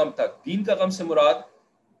دین کا غم تھا، دین کا غم سے مراد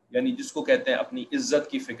یعنی جس کو کہتے ہیں اپنی عزت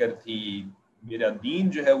کی فکر تھی، میرا دین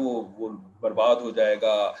جو ہے وہ برباد ہو جائے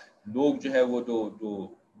گا، لوگ جو ہے وہ جو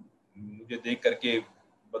مجھے دیکھ کر کے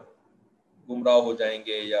گمراہ ہو جائیں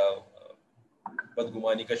گے یا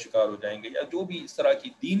بدگمانی کا شکار ہو جائیں گے، یا جو بھی اس طرح کی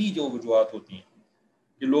دینی جو وجوہات ہوتی ہیں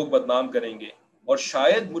کہ لوگ بدنام کریں گے اور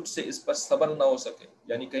شاید مجھ سے اس پر صبر نہ ہو سکے،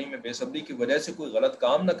 یعنی کہیں میں بے صبری کی وجہ سے کوئی غلط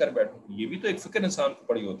کام نہ کر بیٹھوں، یہ بھی تو ایک فکر انسان کو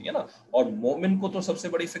پڑی ہوتی ہے نا، اور مومن کو تو سب سے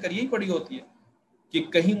بڑی فکر یہی پڑی ہوتی ہے کہ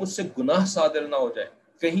کہیں مجھ سے گناہ صادر نہ ہو جائے،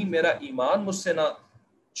 کہیں میرا ایمان مجھ سے نہ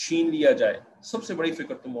چھین لیا جائے، سب سے بڑی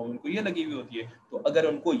فکر تو مومن کو یہ لگی ہوئی ہوتی ہے۔ تو اگر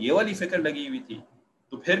ان کو یہ والی فکر لگی ہوئی تھی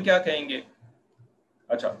تو پھر کیا کہیں گے؟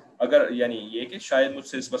 اچھا، اگر یعنی یہ کہ شاید مجھ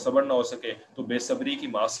سے اس پر صبر نہ ہو سکے تو بے صبری کی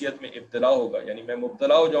معصیت میں ابتلا ہوگا، یعنی میں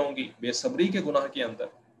مبتلا ہو جاؤں گی بے صبری کے گناہ کے اندر،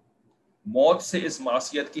 موت سے اس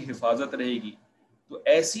معصیت کی حفاظت رہے گی، تو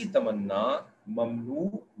ایسی تمنا ممنوع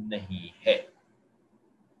نہیں ہے،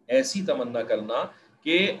 ایسی تمنا کرنا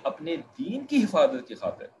کہ اپنے دین کی حفاظت کی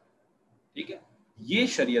خاطر، ٹھیک ہے، یہ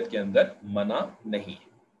شریعت کے اندر منع نہیں ہے،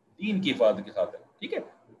 دین کی حفاظت کی خاطر، ٹھیک ہے۔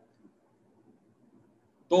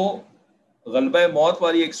 تو غلبہ موت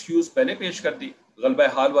والی ایکسکیوز پہلے پیش کر دی، غلبہ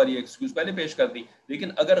حال والی ایکسکیوز پہلے پیش کر دی،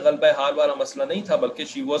 لیکن اگر غلبہ حال والا مسئلہ نہیں تھا بلکہ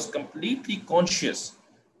شی واز کمپلیٹلی کانشیس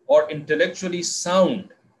اور انٹلیکچولی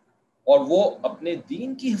ساؤنڈ، اور وہ اپنے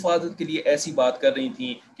دین کی حفاظت کے لیے ایسی بات کر رہی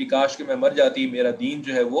تھیں کہ کاش کہ میں مر جاتی، میرا دین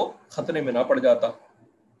جو ہے وہ خطرے میں نہ پڑ جاتا،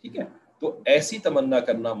 ٹھیک ہے، تو ایسی تمنا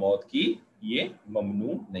کرنا موت کی یہ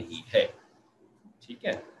ممنوع نہیں ہے، ٹھیک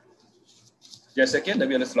ہے۔ جیسے کہ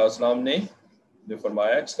نبی علیہ السلام نے نے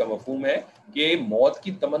فرمایا جس کا مفہوم ہے کہ موت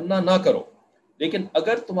کی تمنا نہ کرو، لیکن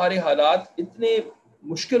اگر تمہارے حالات اتنے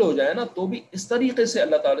مشکل ہو جائے نا تو بھی اس طریقے سے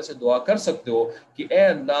اللہ تعالیٰ سے دعا کر سکتے ہو کہ اے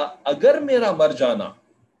اللہ اگر میرا مر جانا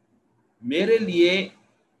میرے لیے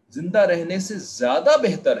زندہ رہنے سے زیادہ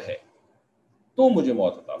بہتر ہے تو مجھے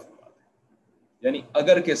موت عطا فرما دے. یعنی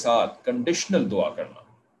اگر کے ساتھ کنڈیشنل دعا کرنا،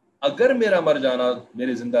 اگر میرا مر جانا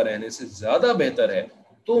میرے زندہ رہنے سے زیادہ بہتر ہے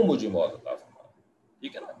تو مجھے موت عطا فرما دے.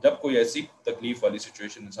 ٹھیک ہے نا. جب کوئی ایسی تکلیف والی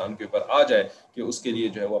سچویشن انسان کے اوپر آ جائے کہ اس کے لیے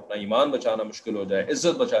جو ہے وہ اپنا ایمان بچانا مشکل ہو جائے،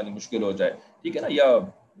 عزت بچانی مشکل ہو جائے، ٹھیک ہے نا،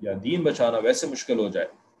 یا دین بچانا ویسے مشکل ہو جائے،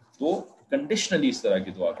 تو کنڈیشنلی اس طرح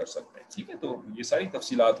کی دعا کر سکتے ہیں. ٹھیک ہے. تو یہ ساری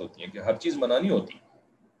تفصیلات ہوتی ہیں کہ ہر چیز منع نہیں ہوتی،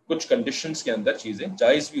 کچھ کنڈیشنز کے اندر چیزیں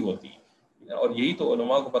جائز بھی ہوتی ہیں، اور یہی تو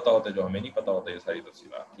علماء کو پتہ ہوتا ہے جو ہمیں نہیں پتہ ہوتا یہ ساری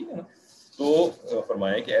تفصیلات. ٹھیک ہے نا. تو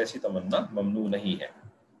فرمایا کہ ایسی تمنا ممنوع نہیں ہے.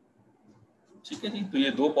 ٹھیک ہے جی. تو یہ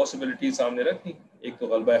دو پاسبلٹی سامنے رکھیں، ایک تو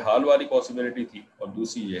غلبہ حال والی پاسبلٹی تھی اور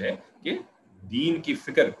دوسری یہ ہے کہ دین کی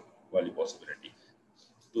فکر والی پاسبلٹی.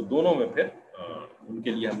 تو دونوں میں پھر ان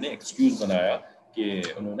کے لیے ہم نے ایکسکیوز بنایا کہ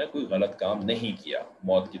انہوں نے کوئی غلط کام نہیں کیا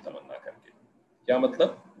موت کی تمنا کر کے. کیا مطلب؟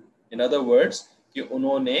 ان ادر ورڈز کہ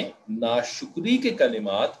انہوں نے ناشکری کے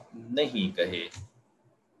کلمات نہیں کہے.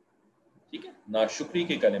 ٹھیک ہے. ناشکری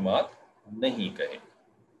کے کلمات نہیں کہے.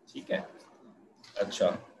 ٹھیک ہے. اچھا،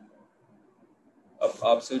 اب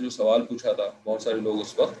آپ سے جو سوال پوچھا تھا، بہت سارے لوگ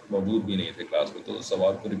اس وقت موجود بھی نہیں تھے کلاس میں، تو اس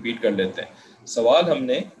سوال کو ریپیٹ کر لیتے ہیں. سوال ہم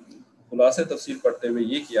نے خلاصہ تفصیل پڑھتے ہوئے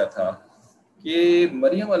یہ کیا تھا کہ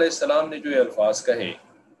مریم علیہ السلام نے جو یہ الفاظ کہے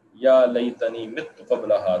یا لیتنی مت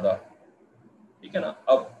قبل ہذا، ٹھیک ہے نا.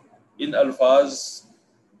 اب ان الفاظ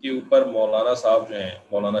کے اوپر مولانا صاحب جو ہیں،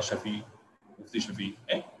 مولانا شفیع، مفتی شفیع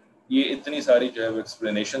ہیں، یہ اتنی ساری جو ہے وہ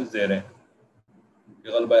ایکسپلینیشنز دے رہے ہیں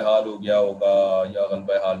کہ غلبہ حال ہو گیا ہوگا یا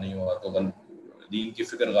غلبہ حال نہیں ہوگا تو دین کی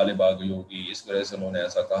فکر غالب آ گئی ہوگی، اس وجہ سے انہوں نے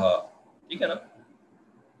ایسا کہا. ٹھیک ہے نا.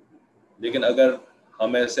 لیکن اگر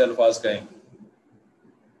ہم ایسے الفاظ کہیں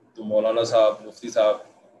تو مولانا صاحب، مفتی صاحب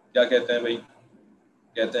کیا کہتے ہیں بھائی؟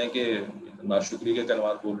 کہتے ہیں کہ ناشکری کے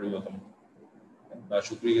کلمات بول رہی ہو تم،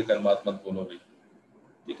 ناشکری کے کلمات مت بولو بھائی.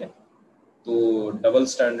 ٹھیک ہے. تو ڈبل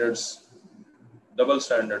سٹینڈرڈز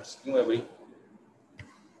کیوں ہے بھائی؟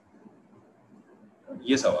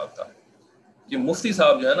 یہ سوال تھا کہ مفتی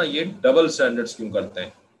صاحب جو ہے نا یہ ڈبل سٹینڈرڈز کیوں کرتے ہیں.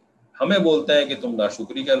 ہمیں بولتے ہیں کہ تم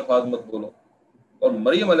ناشکری کے الفاظ مت بولو، اور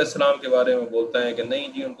مریم علیہ السلام کے بارے میں بولتا ہے کہ نہیں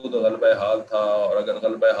جی ان کو تو غلبہ حال تھا، اور اگر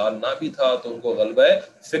غلبہ حال نہ بھی تھا تو ان کو غلبہ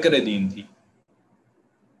فکر دین تھی.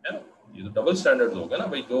 ہے نا. یہ تو ڈبل سٹینڈرڈ ہو گیا نا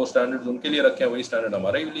بھائی. جو سٹینڈرڈ ان کے لیے رکھے ہیں وہی سٹینڈرڈ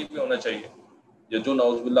ہمارے لیے بھی ہونا چاہیے، یا جو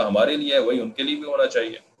نعوذ باللہ ہمارے لیے ہے وہی ان کے لیے بھی ہونا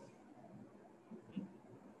چاہیے.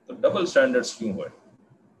 تو ڈبل سٹینڈرڈز کیوں ہوئے؟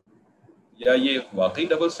 یا یہ واقعی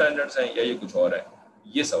ڈبل سٹینڈرڈز ہیں یا یہ کچھ اور ہے؟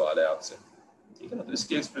 یہ سوال ہے آپ سے. ٹھیک ہے نا. تو اس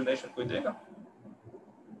کی ایکسپلینیشن کوئی دے گا؟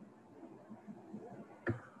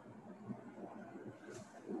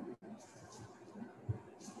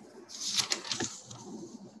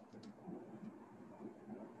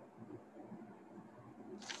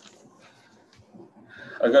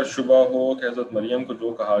 اگر شبہ ہو کہ حضرت مریم کو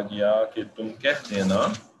جو کہا گیا کہ تم کہہ دینا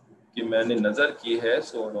کہ میں نے نظر کی ہے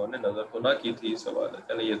سو انہوں نے نظر تو نہ کی تھی، سوال ہے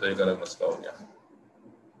کہ یہ تو ایک الگ مسئلہ ہو گیا.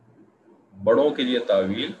 بڑوں کے لیے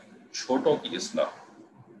تعویل، چھوٹوں کی اصلاح.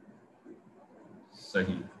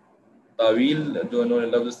 صحیح. تعویل جو انہوں نے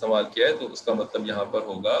لفظ استعمال کیا ہے تو اس کا مطلب یہاں پر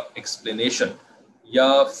ہوگا ایکسپلینیشن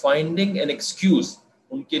یا فائنڈنگ این ایکسکیوز،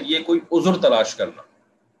 ان کے لیے کوئی عذر تلاش کرنا.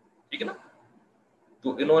 ٹھیک ہے نا.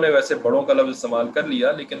 تو انہوں نے ویسے بڑوں کا لفظ استعمال کر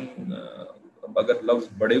لیا، لیکن اگر لفظ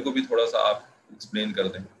بڑے کو بھی تھوڑا سا آپ ایکسپلین کر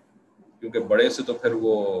دیں، کیونکہ بڑے سے تو پھر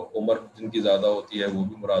وہ عمر جن کی زیادہ ہوتی ہے وہ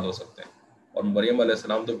بھی مراد ہو سکتے ہیں، اور مریم علیہ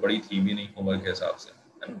السلام تو بڑی تھی بھی نہیں عمر کے حساب سے.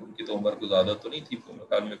 ان کی تو عمر کو زیادہ تو نہیں تھی،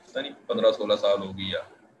 خیال میں پتہ نہیں 15-16 سال ہوگی یا.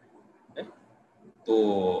 تو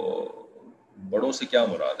بڑوں سے کیا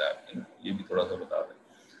مراد ہے آپ کی، یہ بھی تھوڑا سا بتا دیں.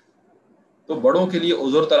 تو بڑوں کے لیے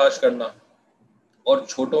عذر تلاش کرنا اور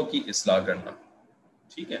چھوٹوں کی اصلاح کرنا.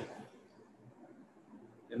 ٹھیک ہے.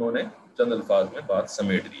 انہوں نے چند الفاظ میں بات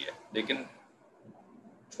سمیٹ دی ہے، لیکن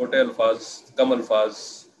چھوٹے الفاظ، کم الفاظ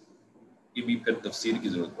کی بھی پھر تفسیر کی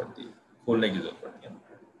ضرورت پڑتی ہے، کھولنے کی ضرورت پڑتی ہے.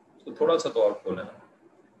 تو تھوڑا سا تو اور کھولیں نا.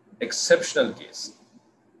 ایکسیپشنل کیس،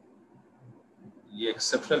 یہ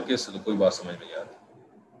ایکسیپشنل کیس سے تو کوئی بات سمجھ نہیں آتی،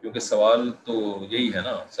 کیونکہ سوال تو یہی ہے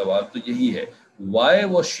نا، سوال تو یہی ہے Y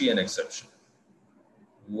was she an exception,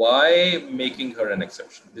 Y making Hare an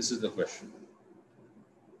exception, this is the question.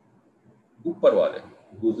 اوپر والے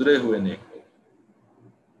گزرے ہوئے نیک لوگ،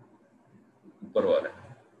 اوپر والے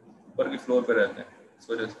اوپر کی فلور پہ رہتے ہیں، اس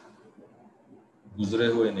وجہ سے گزرے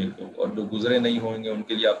ہوئے نیک لوگ، اور جو گزرے نہیں ہوں گے ان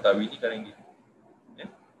کے لیے آپ تعویل نہیں کریں گے.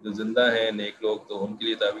 جو زندہ ہیں نیک لوگ تو ان کے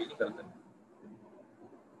لیے تعویل نہیں کرتے.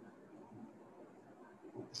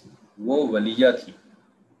 وہ ولیہ تھی،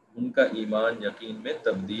 ان کا ایمان یقین میں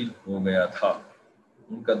تبدیل ہو گیا تھا،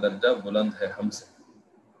 ان کا درجہ بلند ہے ہم سے.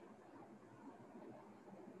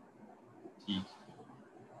 ٹھیک،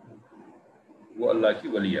 وہ اللہ کی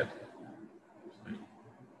ولیہ تھی.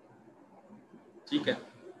 ٹھیک ہے،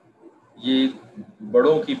 یہ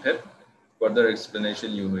بڑوں کی پھر فردر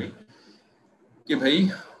ایکسپلینیشن یہ ہوئی کہ بھائی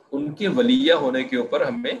ان کے ولیہ ہونے کے اوپر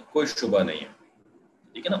ہمیں کوئی شبہ نہیں ہے.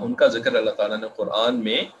 ٹھیک ہے نا، ان کا ذکر اللہ تعالیٰ نے قرآن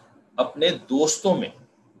میں اپنے دوستوں میں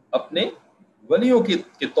اپنے ولیوں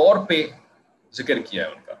کے طور پہ ذکر کیا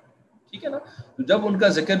ہے ان کا. ٹھیک ہے نا، تو جب ان کا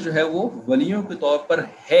ذکر جو ہے وہ ولیوں کے طور پر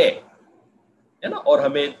ہے نا، اور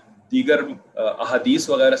ہمیں دیگر احادیث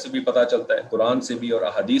وغیرہ سے بھی پتہ چلتا ہے، قرآن سے بھی اور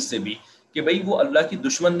احادیث سے بھی، کہ بھئی وہ اللہ کی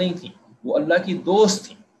دشمن نہیں تھی، وہ اللہ کی دوست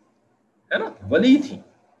تھی، ہے نا، ولی تھی.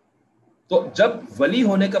 تو جب ولی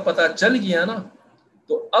ہونے کا پتہ چل گیا نا،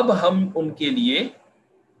 تو اب ہم ان کے لیے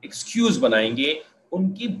ایکسکیوز بنائیں گے.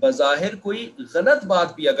 ان کی بظاہر کوئی غلط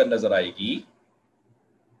بات بھی اگر نظر آئے گی،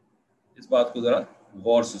 اس بات کو ذرا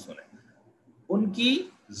غور سے سنیں، ان کی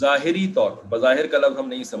ظاہری طور پر، بظاہر کا لفظ ہم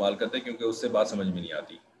نہیں استعمال کرتے کیونکہ اس سے بات سمجھ میں نہیں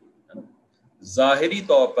آتی، ظاہری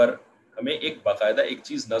طور پر ہمیں ایک باقاعدہ ایک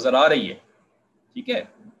چیز نظر آ رہی ہے، ٹھیک ہے،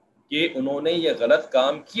 کہ انہوں نے یہ غلط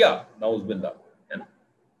کام کیا، نعوذ باللہ، ہے نا،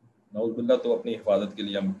 نعوذ باللہ. تو اپنی حفاظت کے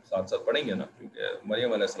لیے ہم ساتھ ساتھ پڑھیں گے نا، کیونکہ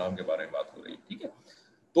مریم علیہ السلام کے بارے میں بات ہو رہی ہے. ٹھیک ہے،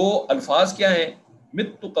 تو الفاظ کیا ہیں؟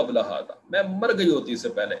 مت قبل ھذا، میں مر گئی ہوتی اس سے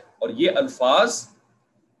پہلے. اور یہ الفاظ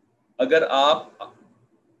اگر آپ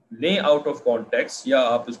لیں آؤٹ آف کانٹیکس، یا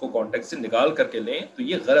آپ اس کو کانٹیکس سے نکال کر کے لیں، تو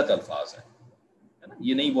یہ غلط الفاظ ہیں.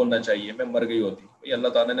 یہ نہیں بولنا چاہیے میں مر گئی ہوتی. بھئی اللہ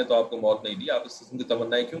تعالیٰ نے تو آپ کو موت نہیں دی، آپ اس قسم کی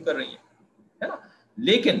تمنائیں کیوں کر رہی ہیں، ہے نا.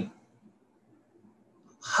 لیکن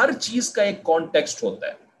ہر چیز کا ایک کانٹیکسٹ ہوتا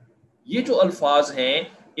ہے. یہ جو الفاظ ہیں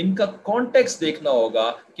ان کا کانٹیکسٹ دیکھنا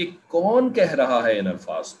ہوگا کہ کون کہہ رہا ہے ان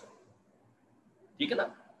الفاظ کو. ٹھیک ہے نا،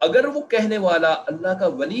 اگر وہ کہنے والا اللہ کا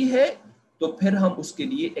ولی ہے تو پھر ہم اس کے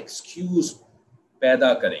لیے ایکسکیوز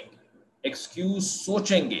پیدا کریں گے، ایکسکیوز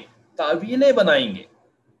سوچیں گے، تعویلیں بنائیں گے.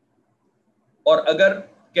 اور اگر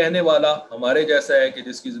کہنے والا ہمارے جیسا ہے کہ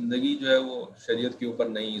جس کی زندگی جو ہے وہ شریعت کے اوپر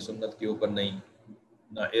نہیں، سنت کے اوپر نہیں،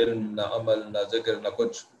 نہ علم، نہ عمل، نہ ذکر، نہ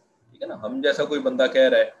کچھ، ٹھیک ہے نا، ہم جیسا کوئی بندہ کہہ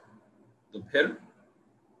رہا ہے، تو پھر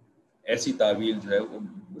ایسی تعویل جو ہے وہ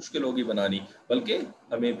مشکل ہوگی بنانی. بلکہ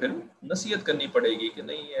ہمیں پھر نصیحت کرنی پڑے گی کہ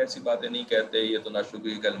نہیں، ایسی باتیں نہیں کہتے، یہ تو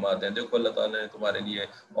ناشکری کے کلمات ہیں. دیکھو اللہ تعالیٰ نے تمہارے لیے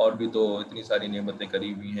اور بھی تو اتنی ساری نعمتیں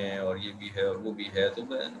کری ہوئی ہیں، اور یہ بھی ہے اور وہ بھی ہے، تو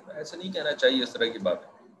ایسا نہیں کہنا چاہیے اس طرح کی باتیں.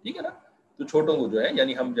 ٹھیک ہے نا، تو چھوٹوں کو جو ہے،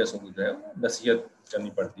 یعنی ہم جیسوں کو جو ہے نصیحت کرنی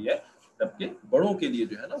پڑتی ہے، جبکہ بڑوں کے لیے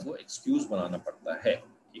جو ہے نا وہ ایکسکیوز بنانا پڑتا ہے.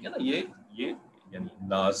 ٹھیک ہے نا، یہ یعنی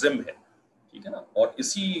لازم ہے. ٹھیک ہے نا، اور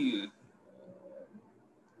اسی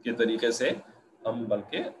کے طریقے سے ہم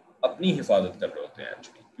بلکہ اپنی حفاظت کر رہے ہوتے ہیں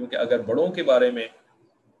ایکچولی. کیونکہ اگر بڑوں کے بارے میں،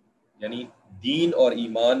 یعنی دین اور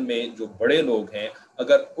ایمان میں جو بڑے لوگ ہیں،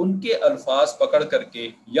 اگر ان کے الفاظ پکڑ کر کے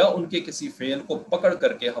یا ان کے کسی فعل کو پکڑ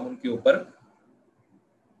کر کے ہم ان کے اوپر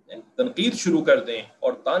تنقید شروع کر دیں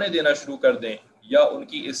اور تانے دینا شروع کر دیں، یا ان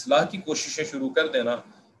کی اصلاح کی کوششیں شروع کر دینا،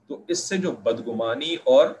 تو اس سے جو بدگمانی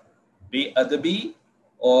اور بے ادبی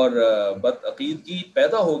اور بدعقیدگی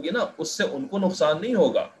پیدا ہوگی نا، اس سے ان کو نقصان نہیں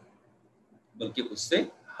ہوگا بلکہ اس سے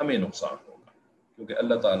ہمیں نقصان ہوگا. کیونکہ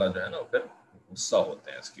اللہ تعالیٰ جو ہے نا پھر غصہ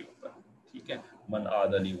ہوتے ہیں اس کے اوپر. ٹھیک ہے، من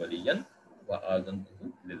عاد لی ولیا وآذنتہ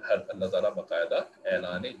للحرب، اللہ تعالیٰ باقاعدہ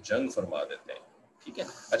اعلان جنگ فرما دیتے ہیں. ٹھیک ہے،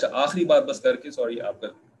 اچھا آخری بات بس کر کے، سوری آپ کا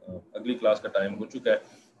اگلی کلاس کا ٹائم ہو چکا ہے،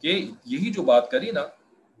 کہ یہی جو بات کری نا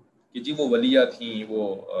کہ جی وہ ولیہ تھیں،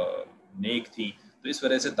 وہ نیک تھیں، تو اس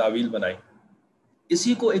وجہ سے تعویل بنائی.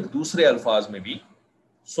 اسی کو ایک دوسرے الفاظ میں بھی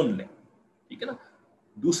سن لیں. ٹھیک ہے نا،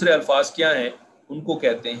 دوسرے الفاظ کیا ہیں؟ ان کو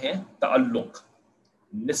کہتے ہیں تعلق،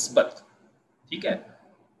 نسبت. ٹھیک ہے،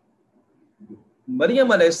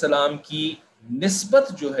 مریم علیہ السلام کی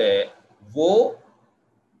نسبت جو ہے وہ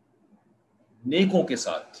نیکوں کے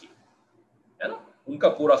ساتھ تھی، ہے نا، ان کا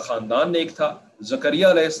پورا خاندان نیک تھا. زکریا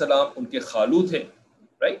علیہ السلام ان کے خالو تھے،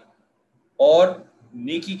 رائٹ، اور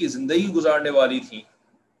نیکی کی زندگی گزارنے والی تھیں.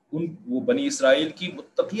 وہ بنی اسرائیل کی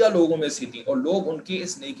متقیہ لوگوں میں سے تھیں، اور لوگ ان کے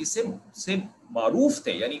اس نیکی سے معروف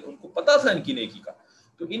تھے، یعنی ان کو پتا تھا ان کی نیکی کا.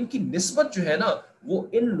 تو ان کی نسبت جو ہے نا وہ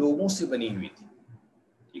ان لوگوں سے بنی ہوئی تھی.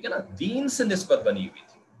 ٹھیک ہے نا، دین سے نسبت بنی ہوئی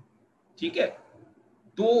تھی. ٹھیک ہے،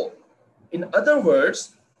 تو ان ادر ورڈز،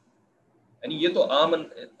 یعنی یہ تو عام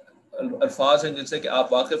الفاظ ہیں جن سے کہ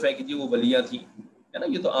آپ واقف ہیں کہ جی وہ ولیہ تھی، ہے نا،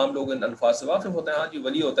 یہ تو عام لوگ ان الفاظ سے واقف ہوتے ہیں. ہاں جی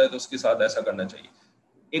ولی ہوتا ہے تو اس کے ساتھ ایسا کرنا چاہیے.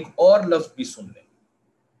 ایک اور لفظ بھی سن لیں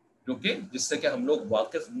کیونکہ جس سے کہ ہم لوگ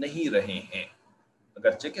واقف نہیں رہے ہیں،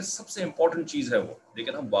 اگرچہ کہ سب سے امپورٹنٹ چیز ہے وہ،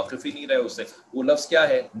 لیکن ہم واقف ہی نہیں رہے اس سے. وہ لفظ کیا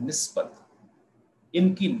ہے؟ نسبت.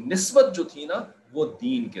 ان کی نسبت جو تھی نا وہ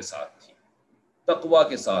دین کے ساتھ تھی، تقوی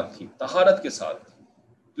کے ساتھ تھی، طہارت کے ساتھ تھی.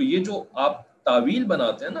 تو یہ جو آپ تعویل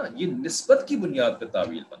بناتے ہیں نا، یہ نسبت کی بنیاد پہ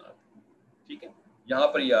تعویل بناتے ہیں. ٹھیک ہے، یہاں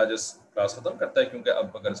پر یہ آج کلاس ختم کرتا ہے، کیونکہ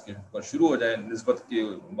اب اگر اس کے اوپر شروع ہو جائیں نسبت کے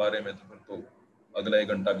بارے میں تو پھر تو اگلا 1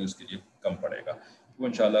 گھنٹہ بھی اس کے لیے کم پڑے گا. تو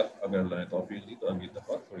انشاءاللہ اگر اللہ نے توفیق دی تو اگلی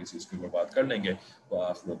دفعہ تھوڑی سی اس کے اوپر بات کر لیں گے.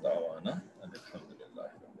 وآخر دعوانا